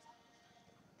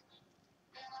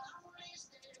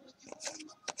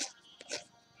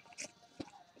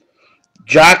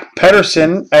 Jock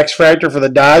Pederson X Factor for the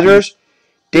Dodgers.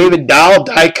 David Dahl,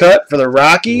 die cut for the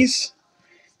Rockies.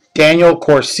 Daniel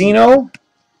Corsino.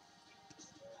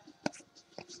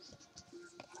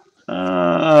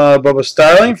 Bubba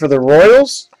Starling for the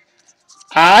Royals.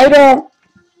 I don't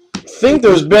think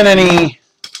there's been any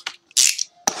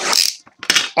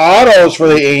autos for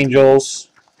the Angels.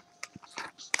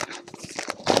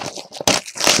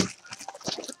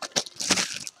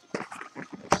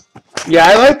 Yeah,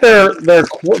 I like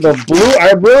the blue.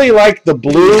 I really like the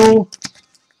blue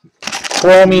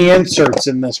chromey inserts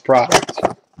in this product.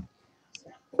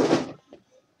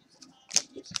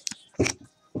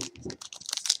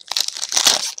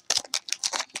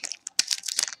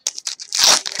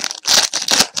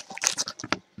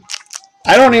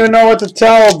 I don't even know what to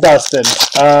tell Dustin,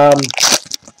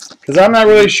 because I'm not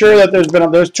really sure that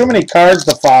there's too many cards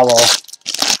to follow.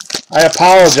 I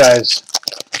apologize.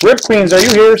 Rip Queens, are you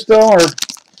here still, or?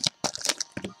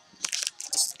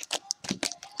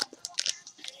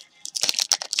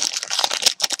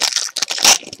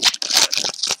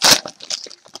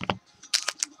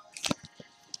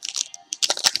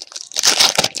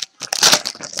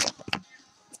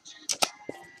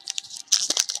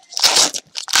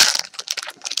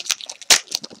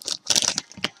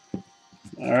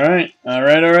 All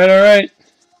right.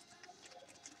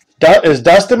 Is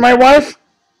Dustin my wife?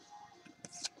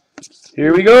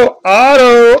 Here we go.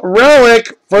 Auto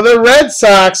relic for the Red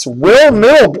Sox, Will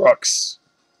Middlebrooks.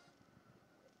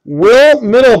 Will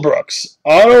Middlebrooks.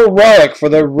 Auto relic for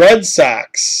the Red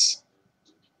Sox.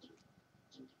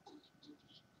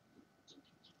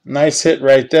 Nice hit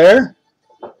right there.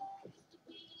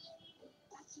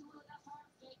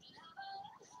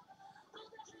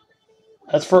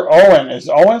 That's for Owen. Is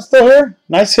Owen still here?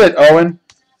 Nice hit, Owen.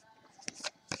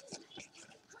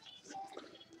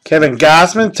 Kevin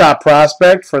Gossman, top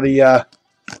prospect for the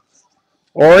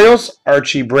Orioles.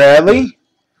 Archie Bradley.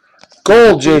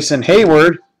 Gold, Jason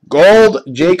Hayward. Gold,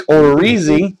 Jake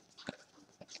Odorizzi.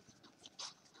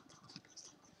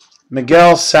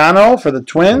 Miguel Sano for the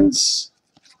Twins.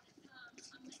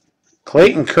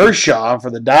 Clayton Kershaw for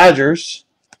the Dodgers.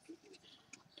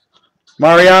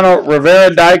 Mariano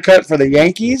Rivera die cut for the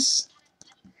Yankees.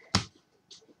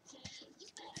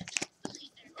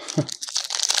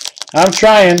 I'm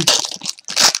trying.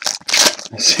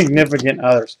 Significant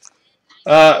others.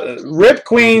 Rip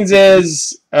Queens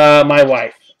is my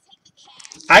wife.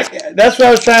 That's what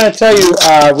I was trying to tell you,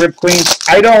 Rip Queens.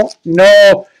 I don't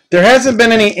know. There hasn't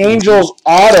been any Angels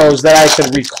autos that I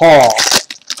could recall.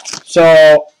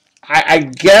 So I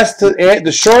guess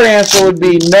the short answer would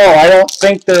be no. I don't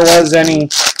think there was any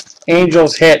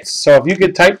Angels hits. So if you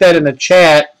could type that in the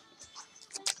chat,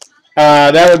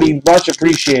 that would be much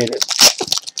appreciated.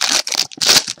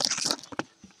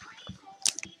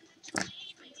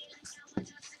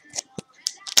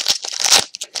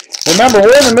 Remember,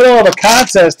 we're in the middle of a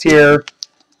contest here.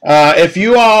 If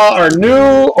you all are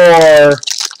new or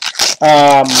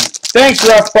thanks,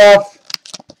 Rough Buff.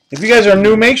 If you guys are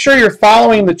new, make sure you're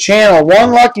following the channel.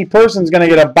 One lucky person is going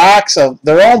to get their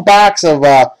own box of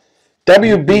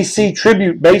WBC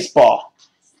Tribute Baseball.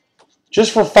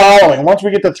 Just for following, once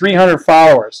we get to 300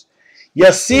 followers.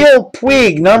 Yasiel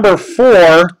Puig, number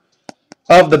 4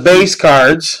 of the base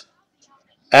cards.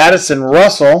 Addison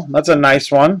Russell, that's a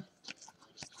nice one.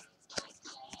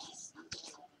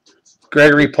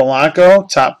 Gregory Polanco,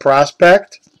 top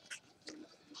prospect.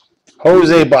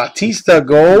 Jose Bautista,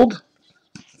 gold.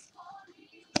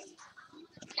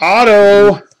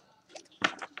 Auto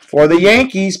for the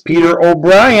Yankees, Peter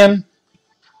O'Brien.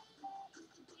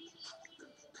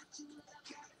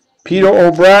 Peter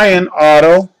O'Brien,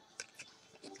 auto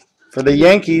for the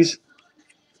Yankees.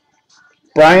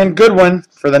 Brian Goodwin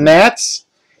for the Nats.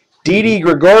 Didi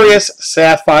Gregorius,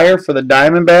 sapphire for the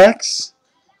Diamondbacks.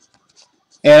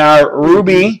 And our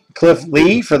Ruby, Cliff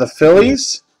Lee for the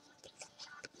Phillies.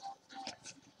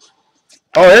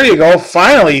 Oh, there you go.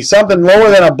 Finally, something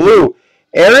lower than a blue.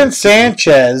 Aaron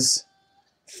Sanchez,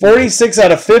 46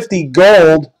 out of 50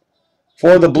 gold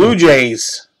for the Blue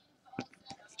Jays.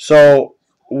 So,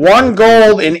 1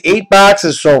 gold in 8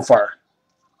 boxes so far.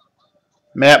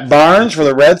 Matt Barnes for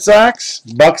the Red Sox.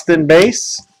 Buxton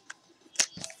base.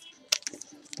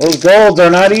 Those golds are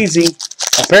not easy,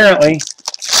 apparently.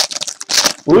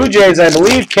 Blue Jays, I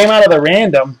believe, came out of the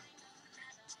random.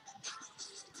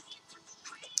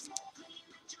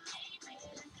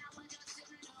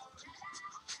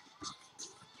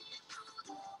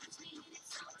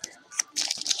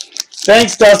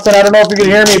 Thanks, Dustin. I don't know if you can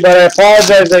hear me, but I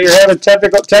apologize that you're having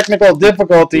technical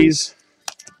difficulties.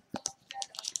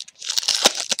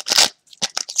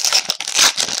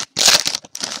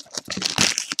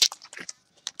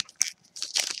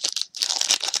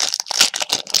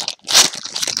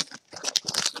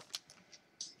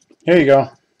 Here you go.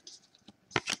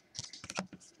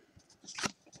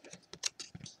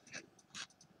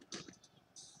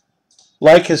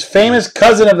 Like his famous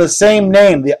cousin of the same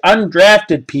name, the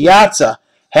undrafted Piazza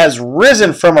has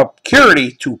risen from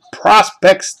obscurity to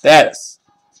prospect status.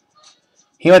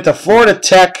 He went to Florida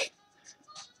Tech.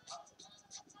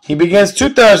 He begins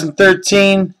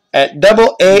 2013 at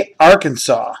Double-A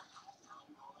Arkansas.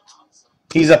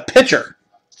 He's a pitcher.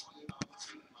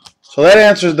 So that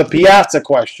answers the Piazza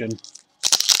question.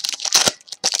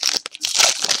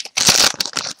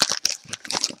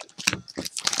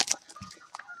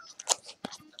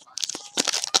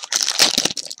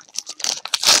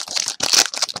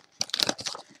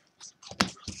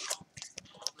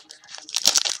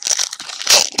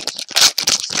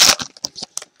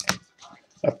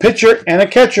 A pitcher and a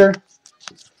catcher.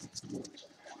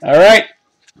 All right.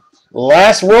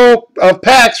 Last row of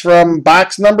packs from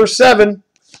box number 7.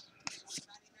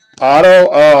 Auto.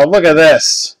 Oh, look at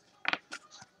this.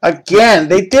 Again.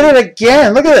 They did it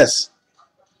again. Look at this.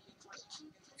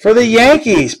 For the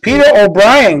Yankees, Peter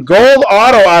O'Brien, gold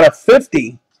auto out of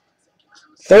 50.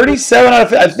 37 out of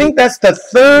 50. I think that's the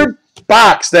third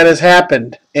box that has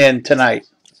happened in tonight.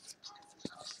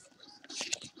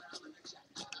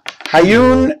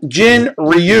 Hyun Jin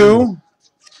Ryu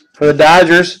for the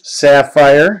Dodgers,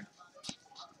 Sapphire.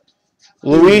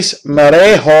 Luis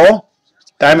Marejo,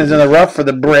 Diamonds in the Rough for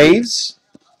the Braves.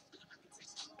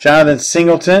 Jonathan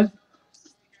Singleton.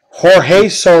 Jorge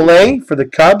Soler for the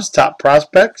Cubs, top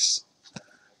prospects.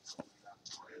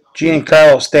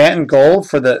 Giancarlo Stanton, gold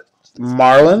for the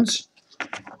Marlins.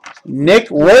 Nick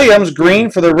Williams,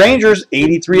 green for the Rangers,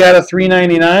 83 out of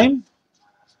 399.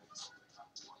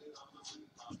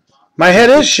 My head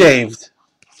is shaved.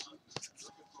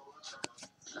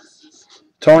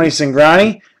 Tony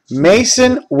Cingrani.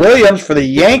 Mason Williams for the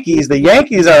Yankees. The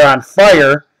Yankees are on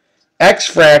fire.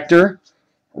 X-Fractor.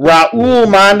 Raul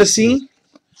Mondesi.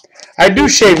 I do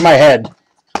shave my head.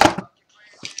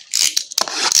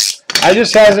 I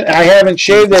haven't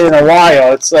shaved it in a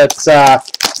while. It's like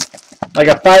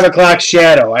a 5 o'clock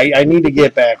shadow. I need to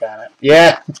get back on it.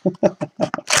 Yeah.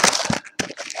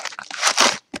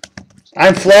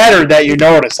 I'm flattered that you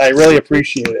notice. I really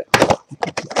appreciate it.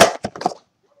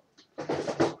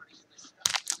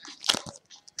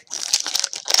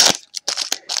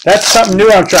 That's something new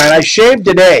I'm trying. I shaved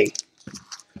today.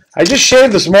 I just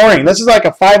shaved this morning. This is like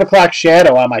a 5 o'clock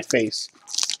shadow on my face.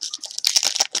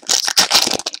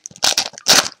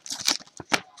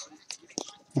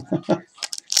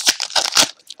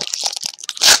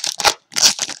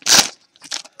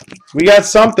 We got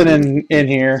something in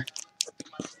here.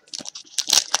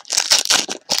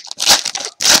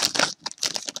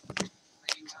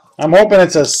 I'm hoping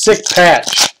it's a sick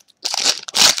patch.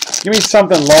 Give me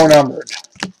something low numbered.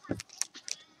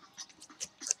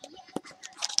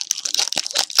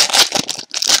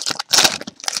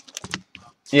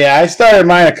 Yeah, I started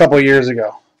mine a couple years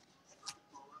ago.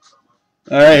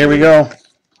 All right, here we go.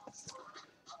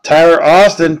 Tyler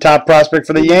Austin, top prospect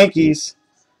for the Yankees.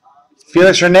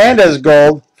 Felix Hernandez,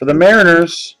 gold for the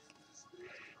Mariners.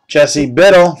 Jesse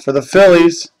Biddle for the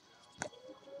Phillies.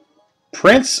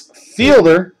 Prince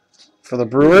Fielder for the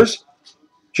Brewers.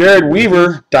 Jared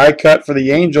Weaver, die cut for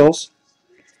the Angels.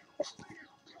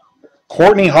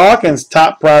 Courtney Hawkins,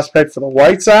 top prospect for the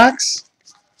White Sox.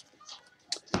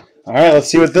 All right, let's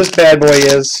see what this bad boy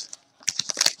is.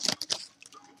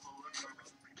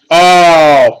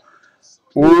 Oh.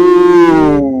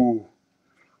 Ooh.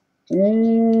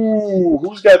 Ooh.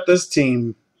 Who's got this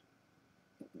team?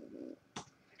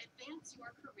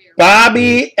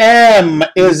 Bobby M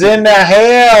is in the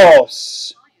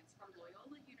house.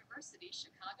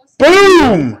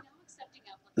 Boom!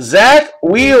 Zach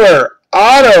Wheeler,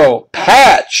 auto,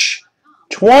 patch.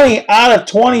 20 out of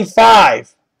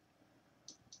 25.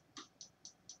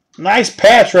 Nice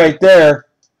patch right there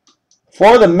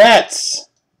for the Mets.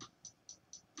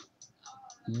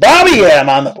 Bobby M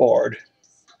on the board.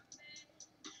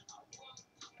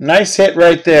 Nice hit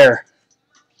right there.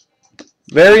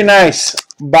 Very nice,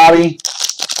 Bobby.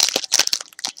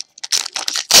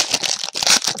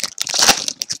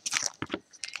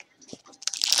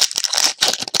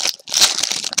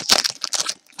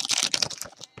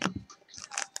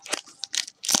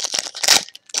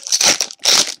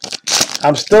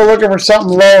 I'm still looking for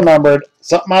something low numbered.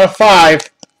 Something out of 5.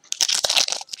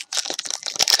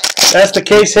 That's the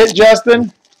case hit,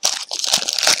 Justin.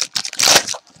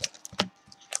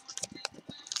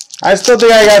 I still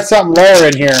think I got something lower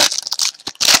in here.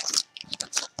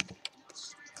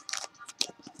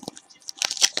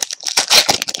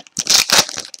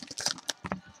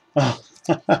 Oh.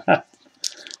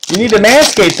 You need to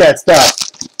manscape that stuff.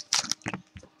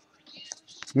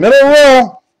 Middle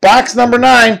row, box number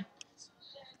 9.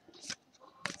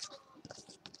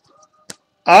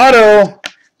 Auto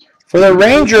for the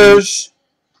Rangers,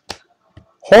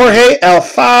 Jorge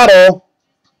Alfaro.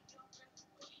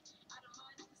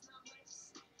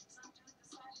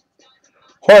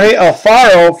 Jorge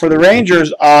Alfaro for the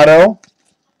Rangers, auto.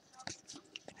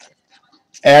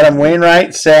 Adam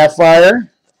Wainwright,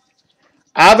 Sapphire.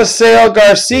 Avisail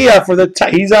Garcia for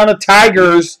he's on the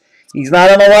Tigers. He's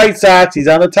not on the White Sox. He's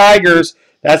on the Tigers.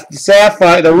 That's the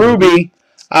Sapphire, the Ruby.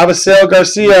 Avisail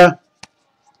Garcia.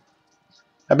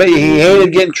 I bet you he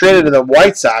hated getting traded to the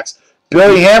White Sox.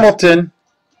 Billy Hamilton.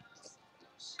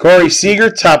 Corey Seager,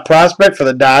 top prospect for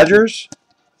the Dodgers.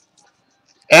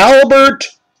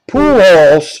 Albert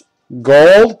Pujols,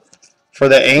 gold for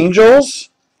the Angels.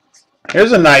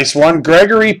 Here's a nice one.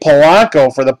 Gregory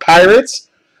Polanco for the Pirates.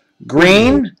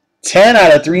 Green, 10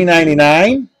 out of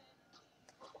 399.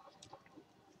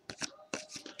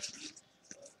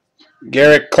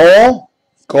 Garrett Cole,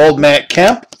 gold Matt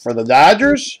Kemp for the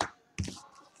Dodgers.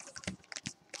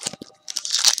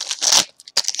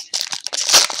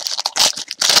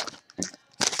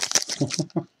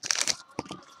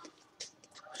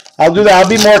 I'll do that. I'll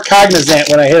be more cognizant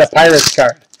when I hit a Pirates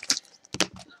card.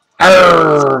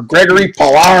 Arr, Gregory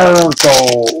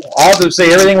Polanco. I'll have to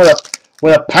say everything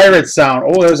with a pirate sound.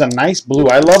 Oh, there's a nice blue.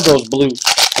 I love those blues.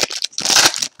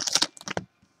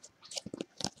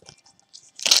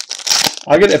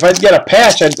 If I get a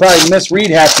patch, I'd probably misread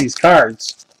half these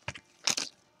cards.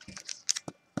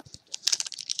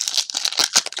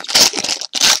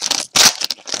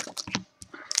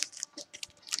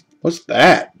 What's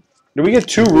that? Did we get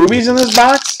 2 rubies in this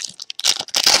box?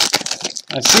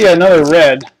 I see another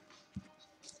red.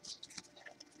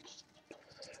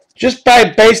 Just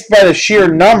based by the sheer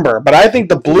number, but I think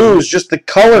the blues, just the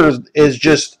color is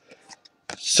just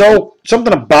so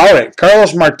something about it.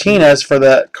 Carlos Martinez for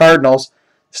the Cardinals,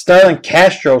 Starlin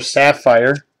Castro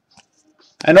Sapphire.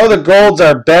 I know the golds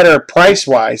are better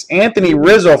price-wise. Anthony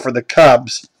Rizzo for the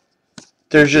Cubs.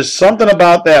 There's just something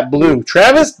about that blue.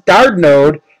 Travis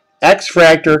Darnod,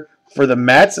 X-Fractor for the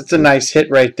Mets. That's a nice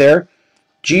hit right there.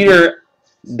 Jeter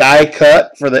die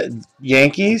cut for the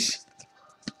Yankees.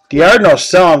 D'Arno's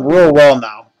selling real well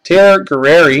now. Taylor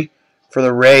Guerrero for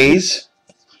the Rays.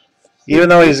 Even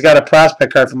though he's got a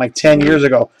prospect card from like 10 years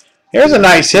ago. Here's a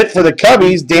nice hit for the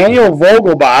Cubbies. Daniel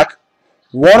Vogelbach.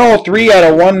 103 out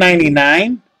of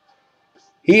 199.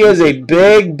 He is a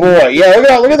big boy. Yeah,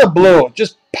 look at the blue. It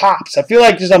just pops. I feel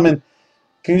like can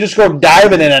you just go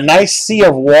diving in a nice sea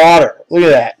of water. Look at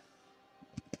that.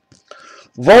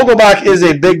 Vogelbach is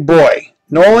a big boy.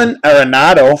 Nolan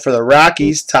Arenado for the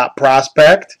Rockies, top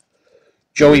prospect.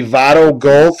 Joey Votto,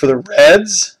 gold for the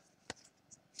Reds.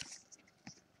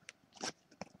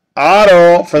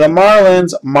 Auto for the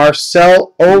Marlins,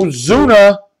 Marcell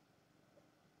Ozuna.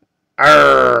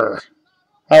 Arr.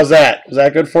 How's that? Was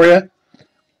that good for you?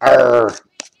 Arr.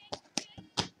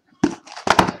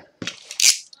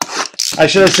 I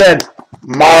should have said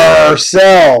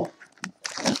Marcel.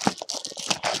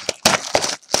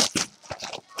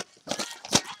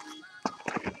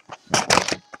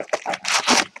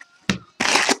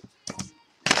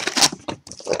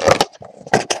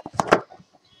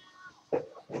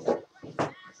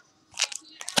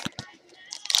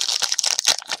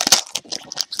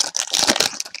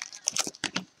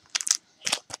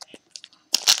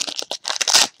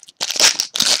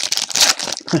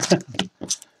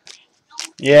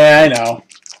 Yeah, I know.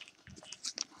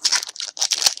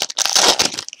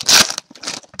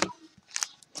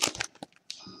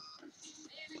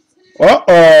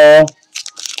 Uh-oh.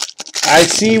 I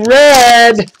see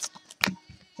red.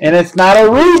 And it's not a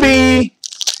ruby.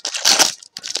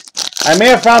 I may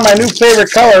have found my new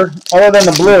favorite color other than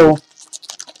the blue.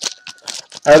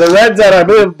 Are the reds at, I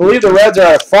believe the reds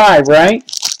are at 5, right?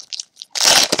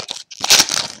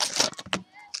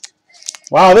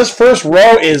 Wow, this first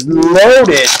row is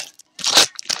loaded.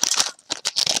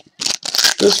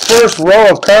 This first row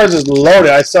of cards is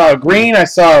loaded. I saw a green, I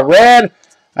saw a red.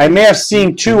 I may have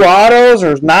seen 2 autos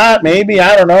or not, maybe.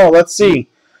 I don't know. Let's see.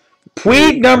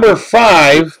 Puig number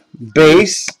 5,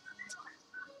 base.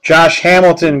 Josh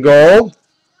Hamilton, gold.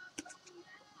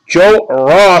 Joe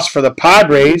Ross for the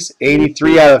Padres,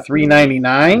 83 out of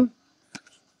 399.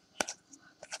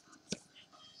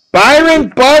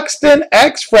 Byron Buxton,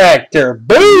 X-Fractor.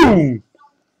 Boom!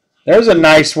 There's a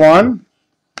nice one.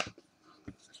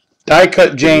 Die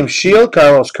cut James Shield,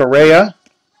 Carlos Correa.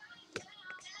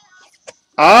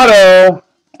 Auto,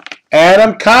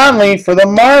 Adam Conley for the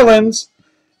Marlins.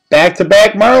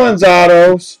 Back-to-back Marlins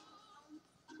autos.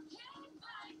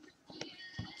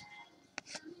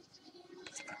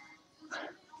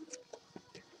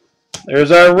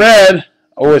 There's our red.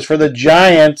 Oh, it's for the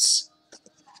Giants.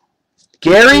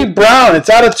 Gary Brown. It's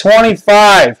out of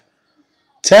 25.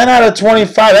 10 out of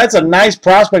 25. That's a nice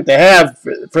prospect to have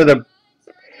for the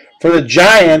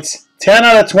Giants. 10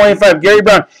 out of 25. Gary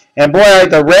Brown. And boy,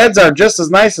 the Reds are just as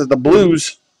nice as the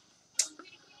Blues.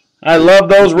 I love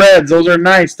those Reds. Those are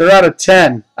nice. They're out of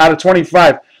 10. Out of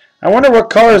 25. I wonder what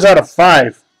color is out of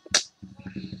 5.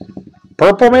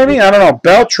 Purple maybe? I don't know.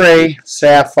 Beltray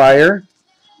Sapphire.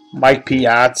 Mike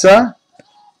Piazza.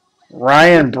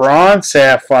 Ryan Braun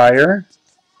Sapphire.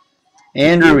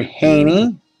 Andrew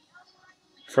Haney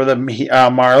for the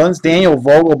Marlins. Daniel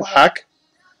Vogelbach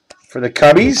for the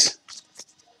Cubbies.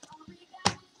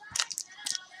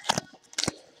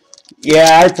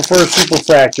 Yeah, I prefer super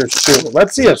fractors too.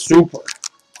 Let's see a super.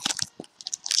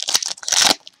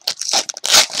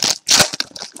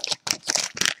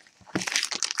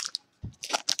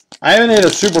 I haven't hit a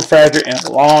super fractor in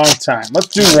a long time. Let's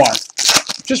do one.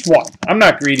 Just one. I'm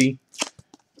not greedy.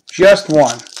 Just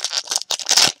one.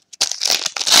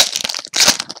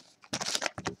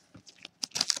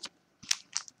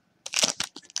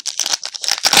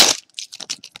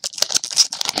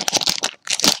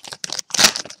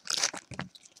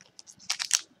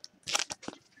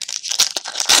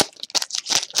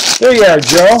 There you are,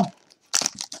 Joe.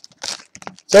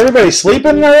 Is everybody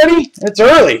sleeping already? It's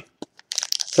early.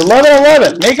 It's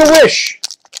 11:11. Make a wish.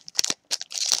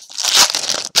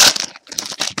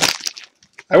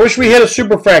 I wish we hit a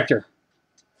superfractor.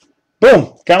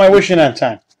 Boom. Got my wish in on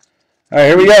time. All right,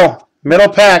 here we go. Middle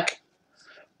pack.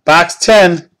 Box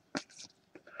 10.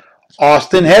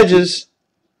 Austin Hedges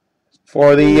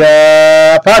for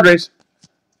the Padres.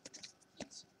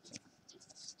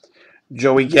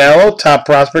 Joey Gallo, top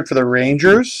prospect for the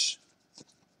Rangers.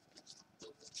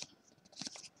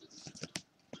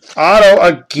 Auto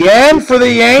again for the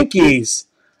Yankees.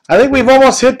 I think we've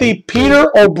almost hit the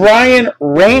Peter O'Brien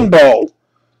Rainbow.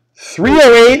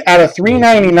 308 out of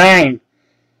 399.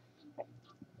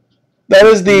 That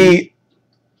is the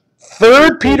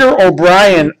third Peter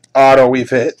O'Brien auto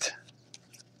we've hit.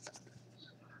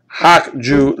 Hak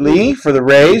Ju Lee for the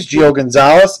Rays. Gio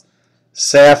Gonzalez,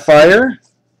 Sapphire.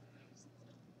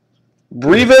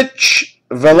 Brevich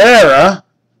Valera,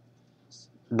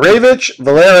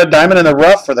 Diamond in the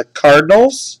Rough for the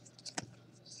Cardinals.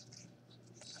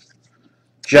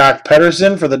 Jock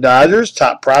Pederson for the Dodgers,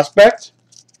 top prospect.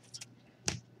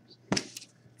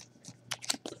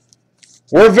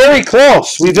 We're very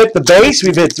close. We've hit the base.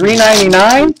 We've hit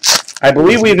 399. I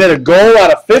believe we've hit a goal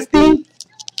out of 50.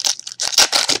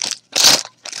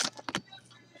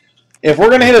 If we're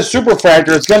going to hit a superfractor,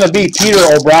 it's going to be Peter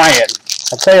O'Brien.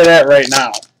 I'll tell you that right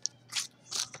now.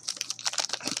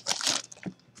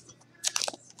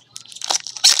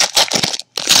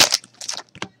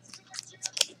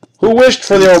 Who wished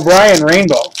for the O'Brien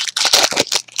Rainbow?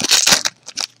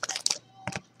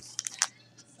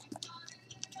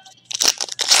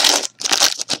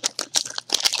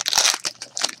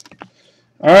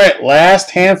 All right, last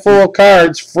handful of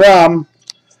cards from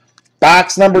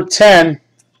box number 10.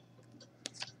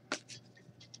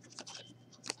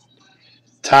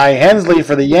 Ty Hensley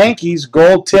for the Yankees.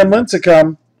 Gold Tim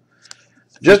Lincecum.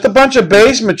 Just a bunch of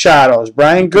base Machados.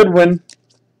 Brian Goodwin.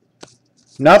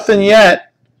 Nothing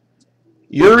yet.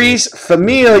 Uris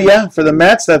Familia for the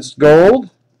Mets. That's gold.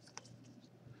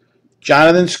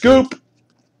 Jonathan Scoop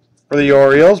for the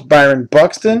Orioles. Byron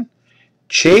Buxton.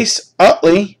 Chase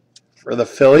Utley for the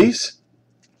Phillies.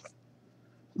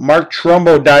 Mark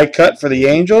Trumbo die cut for the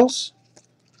Angels.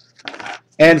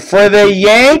 And for the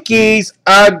Yankees,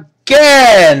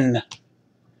 again,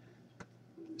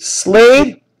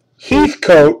 Slade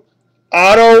Heathcote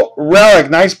auto relic.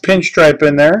 Nice pinstripe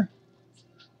in there.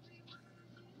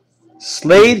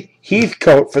 Slade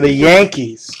Heathcote for the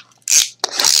Yankees.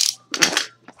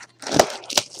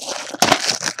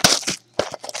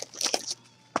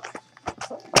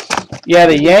 Yeah,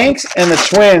 the Yanks and the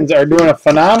Twins are doing a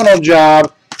phenomenal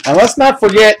job. And let's not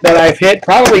forget that I've hit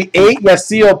probably 8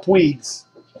 Yasiel Puigs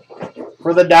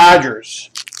for the Dodgers.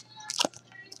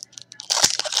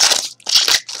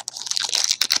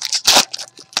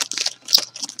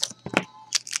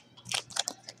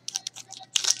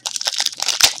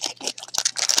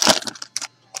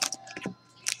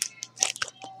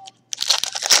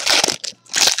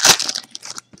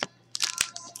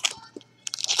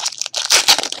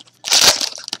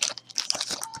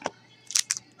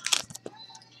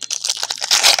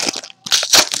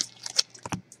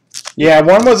 Yeah,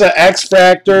 one was an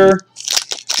X-Factor,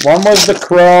 one was the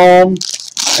Chrome,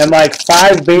 and like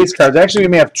 5 base cards. Actually, we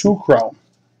may have 2 Chrome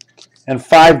and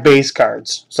 5 base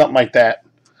cards, something like that.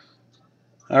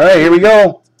 All right, here we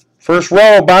go. First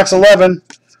row, box 11.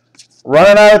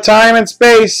 Running out of time and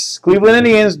space. Cleveland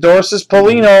Indians, Dorsis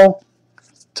Polino,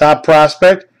 top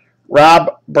prospect.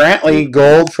 Rob Brantley,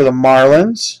 gold for the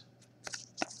Marlins.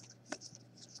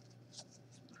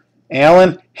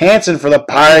 Alan Hansen for the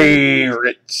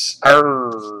Pirates.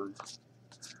 Arrgh.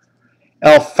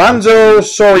 Alfonso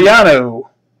Soriano,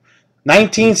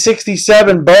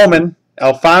 1967 Bowman.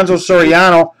 Alfonso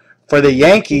Soriano for the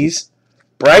Yankees.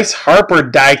 Bryce Harper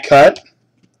die cut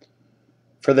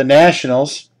for the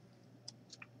Nationals.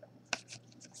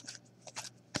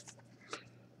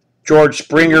 George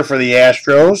Springer for the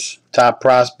Astros, top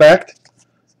prospect.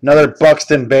 Another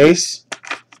Buxton base.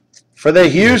 For the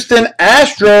Houston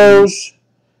Astros,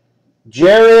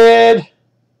 Jared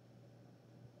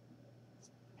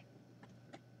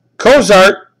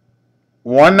Cozart,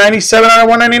 197 out of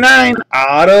 199.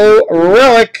 Auto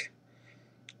relic,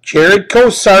 Jared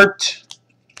Cozart.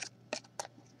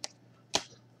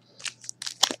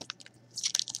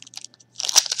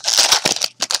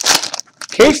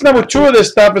 Case number 2 of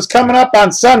this stuff is coming up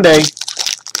on Sunday.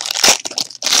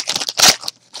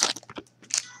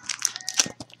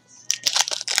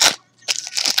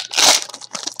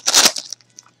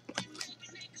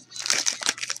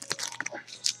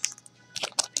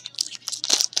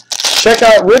 Check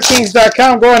out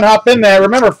RipKings.com. Go and hop in there.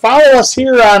 Remember, follow us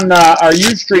here on our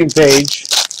Ustream page.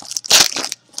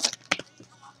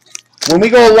 When we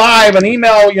go live, an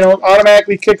email,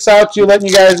 automatically kicks out to you, letting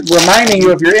you guys, reminding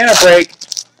you if you're in a break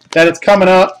that it's coming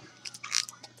up.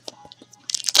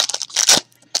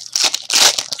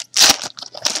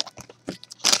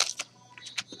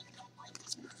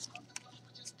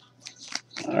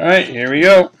 All right, here we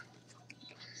go.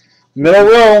 Middle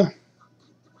row.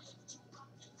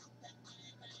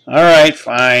 All right,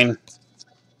 fine.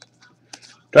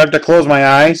 Do I have to close my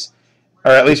eyes?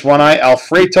 Or at least one eye.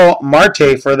 Alfredo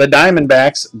Marte for the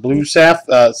Diamondbacks. Blue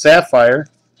Sapphire.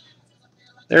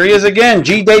 There he is again.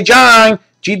 Ji Dae-jung.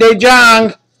 Ji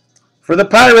Dae-jung for the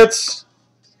Pirates.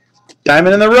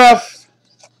 Diamond in the rough.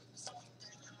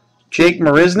 Jake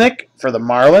Marisnick for the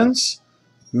Marlins.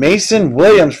 Mason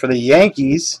Williams for the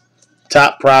Yankees.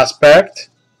 Top prospect.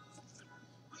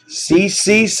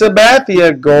 CC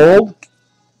Sabathia, gold.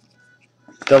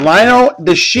 Delino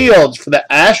DeShields for the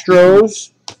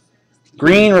Astros.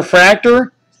 Green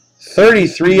refractor.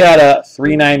 33 out of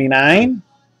 399.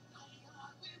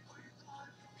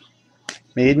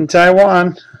 Made in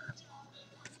Taiwan.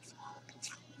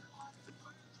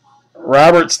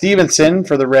 Robert Stevenson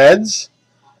for the Reds.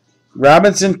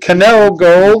 Robinson Cano,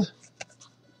 gold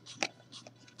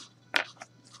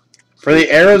for the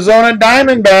Arizona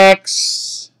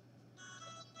Diamondbacks.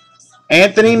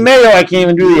 Anthony Mayo, I can't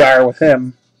even do the R with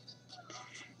him.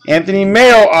 Anthony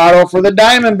Mayo auto for the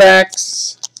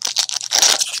Diamondbacks.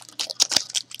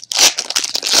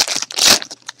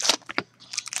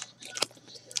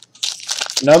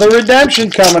 Another redemption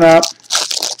coming up.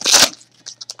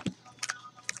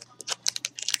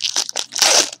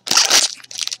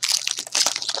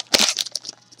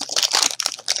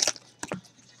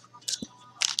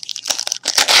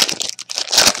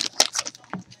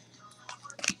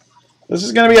 This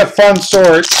is going to be a fun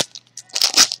sort.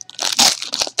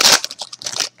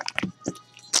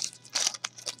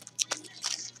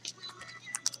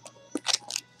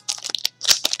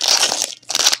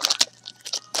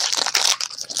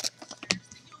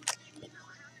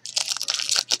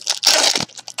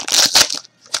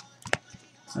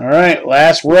 All right,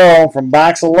 last row from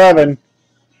box 11.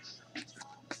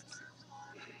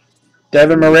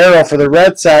 Devin Marrero for the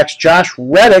Red Sox. Josh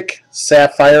Reddick,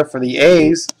 Sapphire for the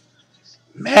A's.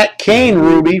 Matt Cain,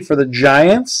 Ruby for the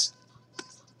Giants.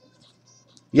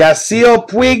 Yasiel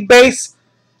Puig, base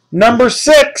number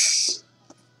 6.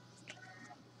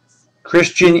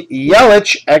 Christian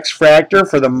Yelich, X-Fractor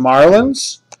for the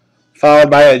Marlins.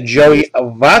 Followed by a Joey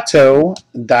Votto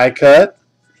die cut.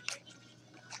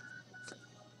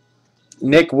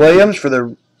 Nick Williams for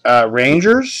the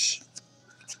Rangers.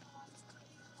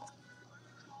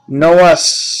 Noah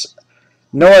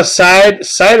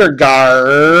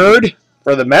Syndergaard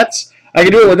for the Mets. I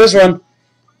can do it with this one.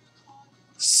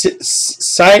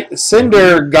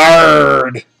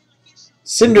 Syndergaard.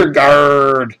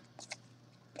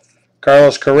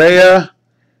 Carlos Correa.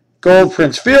 Gold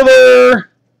Prince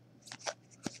Fielder.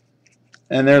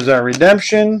 And there's our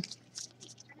redemption.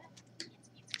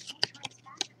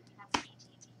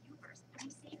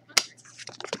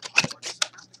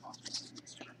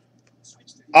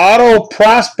 Auto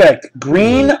Prospect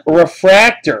Green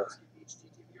Refractor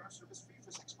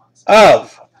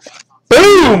of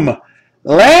boom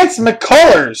Lance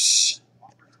McCullers.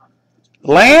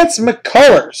 Lance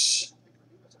McCullers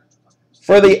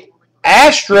for the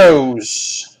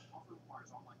Astros.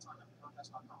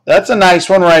 That's a nice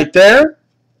one right there.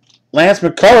 Lance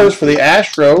McCullers for the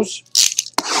Astros.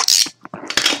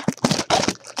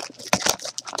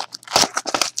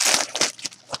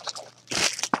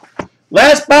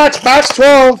 Last box, box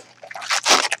 12.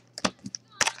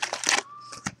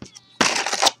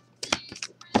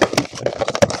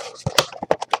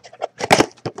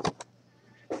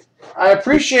 I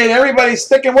appreciate everybody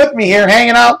sticking with me here,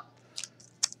 hanging out.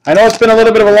 I know it's been a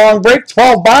little bit of a long break,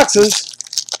 12 boxes.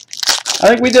 I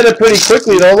think we did it pretty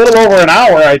quickly, though, a little over an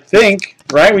hour, I think,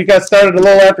 right? We got started a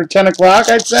little after 10 o'clock,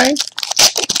 I'd say.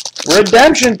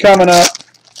 Redemption coming up.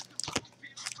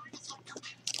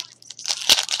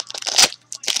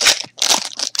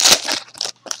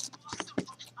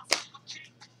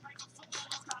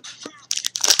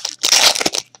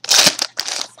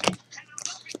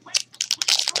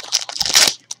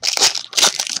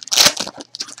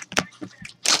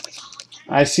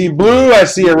 I see blue. I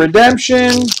see a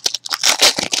redemption.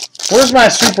 Where's my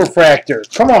superfractor?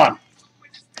 Come on.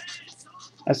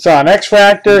 I saw an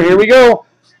X-Fractor. Here we go.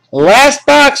 Last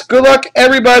box. Good luck,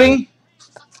 everybody.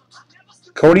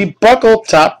 Cody Buckle,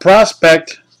 top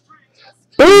prospect.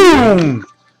 Boom!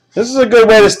 This is a good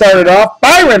way to start it off.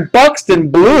 Byron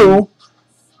Buxton, blue.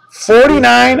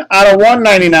 49 out of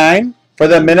 199 for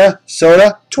the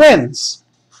Minnesota Twins.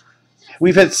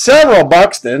 We've hit several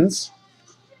Buxtons.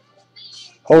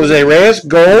 Jose Reyes,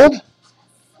 gold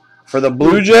for the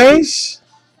Blue Jays.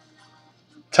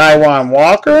 Taijuan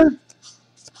Walker.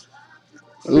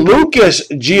 Lucas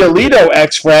Giolito,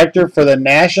 X-Fractor for the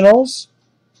Nationals.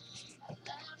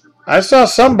 I saw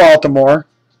some Baltimore.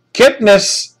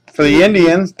 Kipnis for the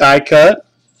Indians, die cut.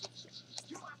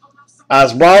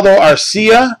 Oswaldo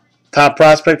Arcia, top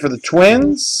prospect for the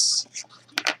Twins.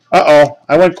 Uh-oh,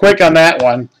 I went quick on that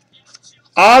one.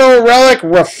 Auto Relic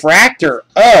Refractor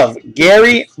of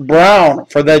Gary Brown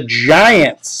for the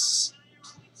Giants.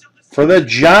 For the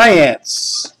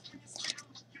Giants.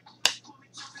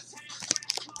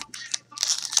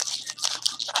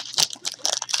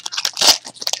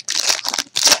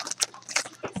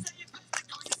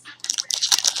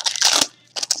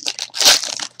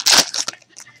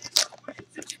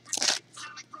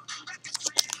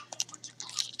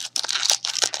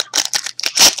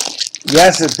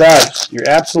 Yes, it does. You're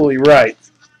absolutely right.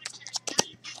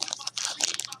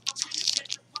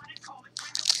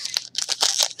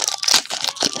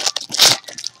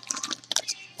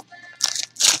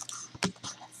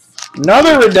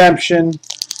 Another redemption.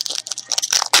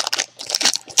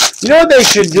 You know what they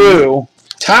should do?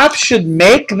 Topps should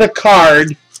make the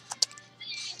card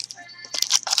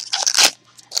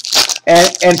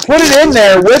and put it in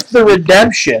there with the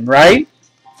redemption, right?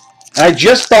 I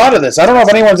just thought of this. I don't know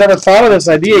if anyone's ever thought of this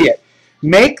idea yet.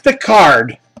 Make the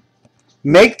card,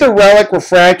 make the relic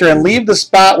refractor, and leave the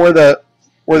spot where the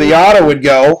auto would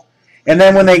go. And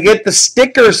then when they get the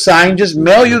sticker signed, just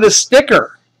mail you the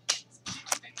sticker.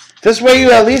 This way you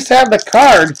at least have the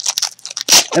card,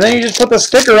 and then you just put the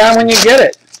sticker on when you get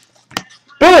it.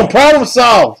 Boom! Problem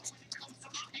solved.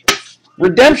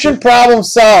 Redemption problem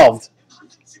solved.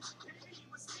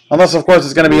 Unless, of course,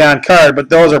 it's going to be on card, but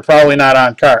those are probably not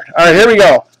on card. All right, here we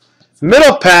go.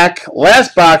 Middle pack,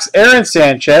 last box, Aaron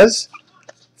Sanchez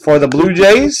for the Blue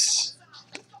Jays.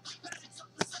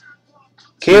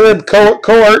 Caleb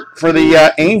Court for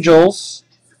the Angels,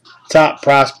 top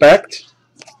prospect.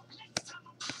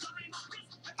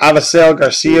 Avisel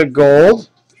Garcia, gold.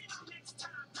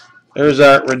 There's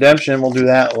our redemption. We'll do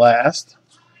that last.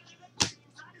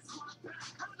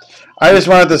 I just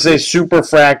wanted to say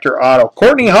Superfractor Auto.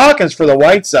 Courtney Hawkins for the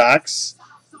White Sox.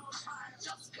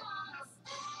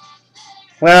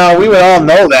 Well, we would all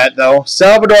know that, though.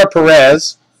 Salvador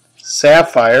Perez,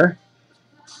 Sapphire.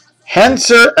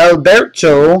 Henser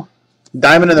Alberto,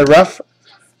 Diamond in the Rough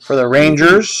for the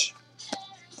Rangers.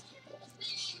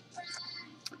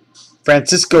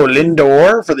 Francisco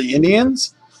Lindor for the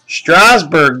Indians.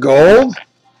 Strasburg, gold.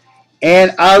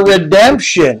 And our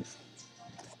redemption.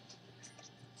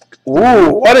 Ooh,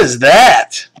 what is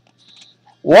that?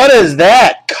 What is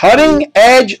that? Cutting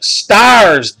Edge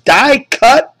Stars, die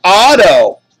cut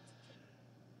auto.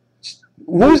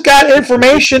 Who's got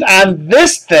information on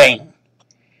this thing?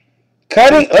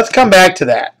 Cutting. Let's come back to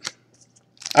that.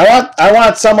 I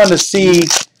want someone to see.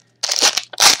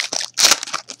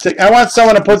 I want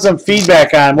someone to put some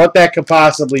feedback on what that could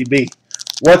possibly be.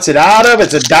 What's it out of?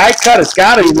 It's a die cut. It's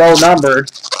got to be low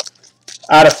numbered.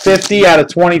 Out of 50, out of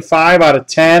 25, out of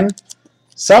 10.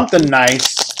 Something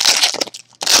nice.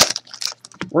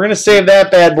 We're going to save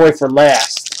that bad boy for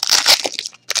last.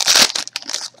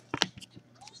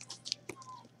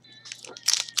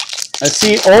 I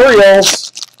see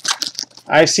Orioles.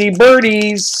 I see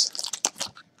birdies.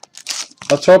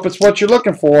 Let's hope it's what you're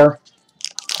looking for.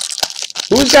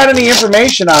 Who's got any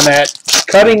information on that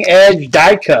cutting edge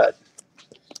die cut?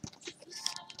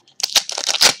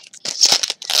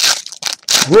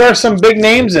 Who are some big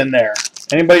names in there?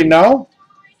 Anybody know?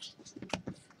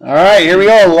 All right, here we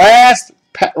go.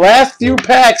 Last few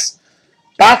packs.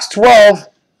 Box 12.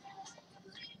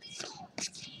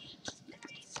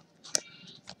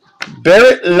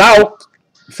 Barrett Lauk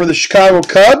for the Chicago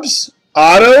Cubs.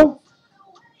 Auto.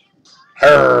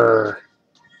 I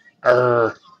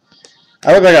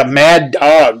look like a mad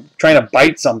dog trying to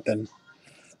bite something.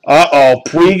 Uh-oh,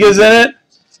 Puig is in it.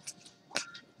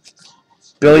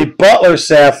 Billy Butler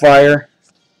Sapphire.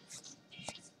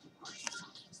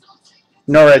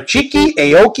 Norachiki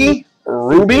Aoki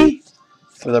Ruby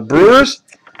for the Brewers.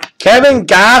 Kevin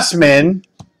Gausman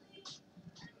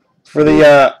for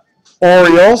the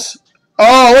Orioles.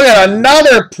 Oh, look at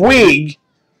another Puig.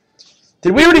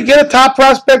 Did we already get a top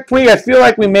prospect Puig? I feel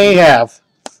like we may have.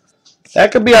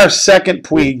 That could be our second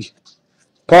Puig.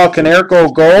 Paul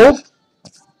Konerko Gold.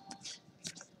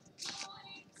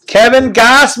 Kevin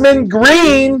Gausman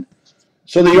Green.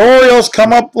 So the Orioles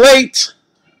come up late.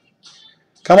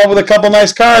 Come up with a couple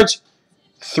nice cards.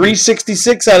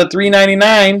 366 out of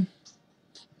 399.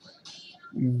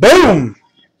 Boom!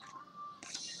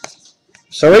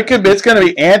 So it's going to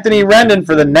be Anthony Rendon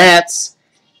for the Nats.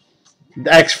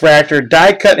 X-Fractor.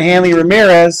 Die cut Hanley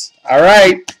Ramirez. All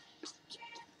right.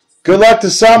 Good luck to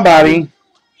somebody.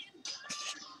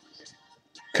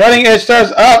 Cutting edge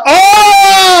stars up.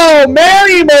 Oh!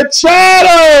 Manny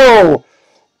Machado!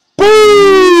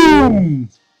 Boom!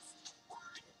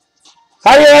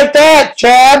 How do you like that,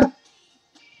 Chad?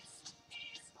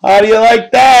 How do you like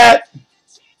that?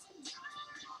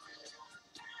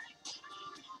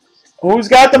 Who's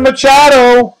got the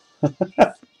Machado?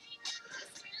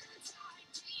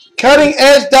 Cutting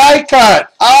edge die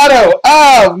cut. Auto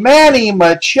of Manny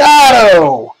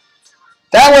Machado.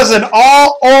 That was an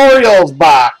all Orioles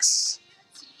box.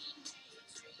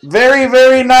 Very,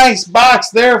 very nice box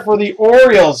there for the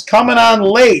Orioles. Coming on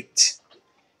late.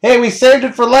 Hey, we saved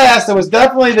it for last. It was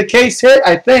definitely the case hit,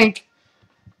 I think.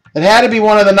 It had to be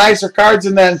one of the nicer cards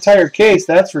in that entire case,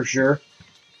 that's for sure.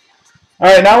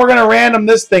 All right, now we're going to random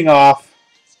this thing off.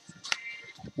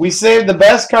 We saved the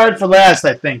best card for last,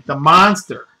 I think. The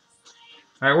Monster.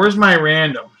 All right, where's my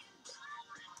random?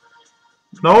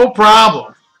 No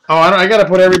problem. Oh, I got to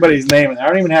put everybody's name in there. I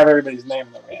don't even have everybody's name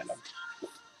in the random.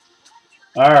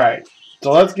 All right,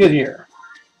 so let's get here.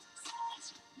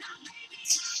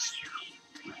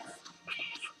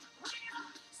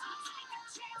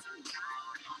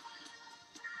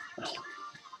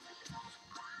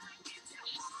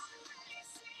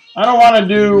 I don't want to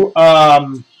do,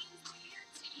 I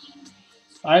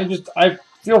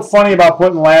feel funny about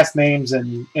putting last names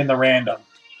in the random.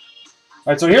 All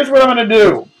right, so here's what I'm going to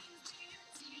do.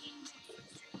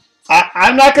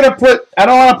 I'm not going to put, I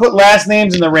don't want to put last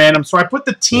names in the random, so I put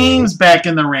the teams back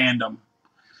in the random.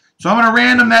 So I'm going to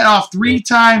random that off 3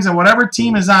 times, and whatever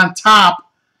team is on top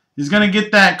is going to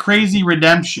get that crazy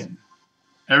redemption.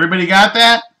 Everybody got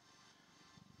that?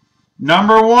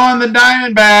 Number 1, the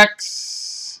Diamondbacks.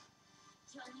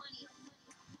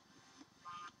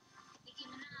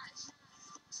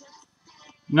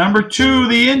 Number 2,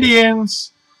 the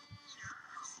Indians.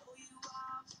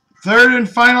 Third and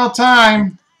final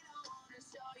time.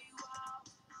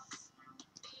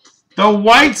 The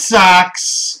White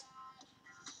Sox.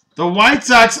 The White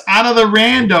Sox out of the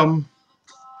random.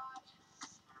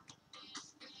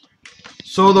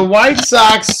 So the White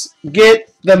Sox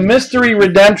get the mystery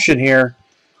redemption here.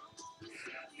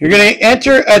 You're going to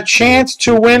enter a chance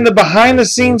to win the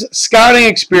behind-the-scenes scouting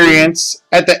experience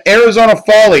at the Arizona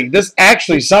Fall League. This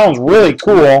actually sounds really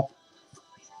cool.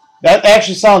 That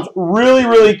actually sounds really,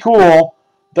 really cool.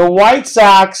 The White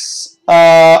Sox,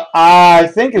 I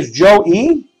think, is Joe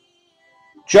E.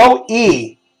 Joe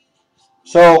E.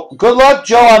 So good luck,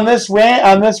 Joe, on this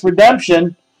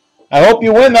redemption. I hope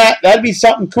you win that. That'd be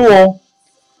something cool.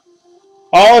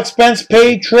 All expense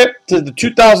paid trip to the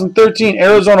 2013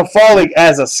 Arizona Fall League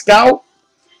as a scout.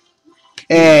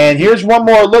 And here's one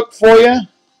more look for you.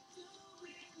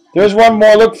 There's one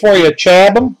more look for you.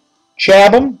 Chabham.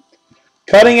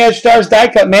 Cutting Edge Stars die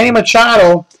cut. Manny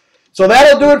Machado. So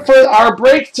that'll do it for our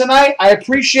break tonight. I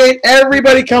appreciate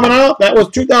everybody coming out. That was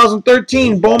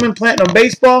 2013 Bowman Platinum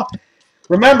Baseball.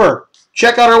 Remember,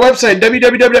 check out our website,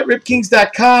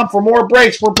 www.ripkings.com, for more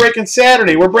breaks. We're breaking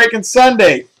Saturday. We're breaking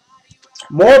Sunday.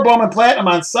 More Bowman Platinum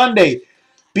on Sunday.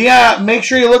 Make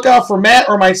sure you look out for Matt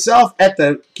or myself at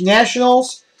the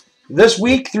Nationals. this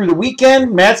week through the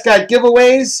weekend. Matt's got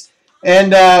giveaways,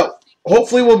 and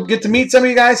hopefully we'll get to meet some of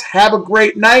you guys. Have a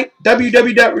great night.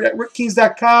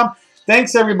 www.rickkeys.com.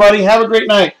 Thanks, everybody. Have a great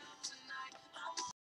night.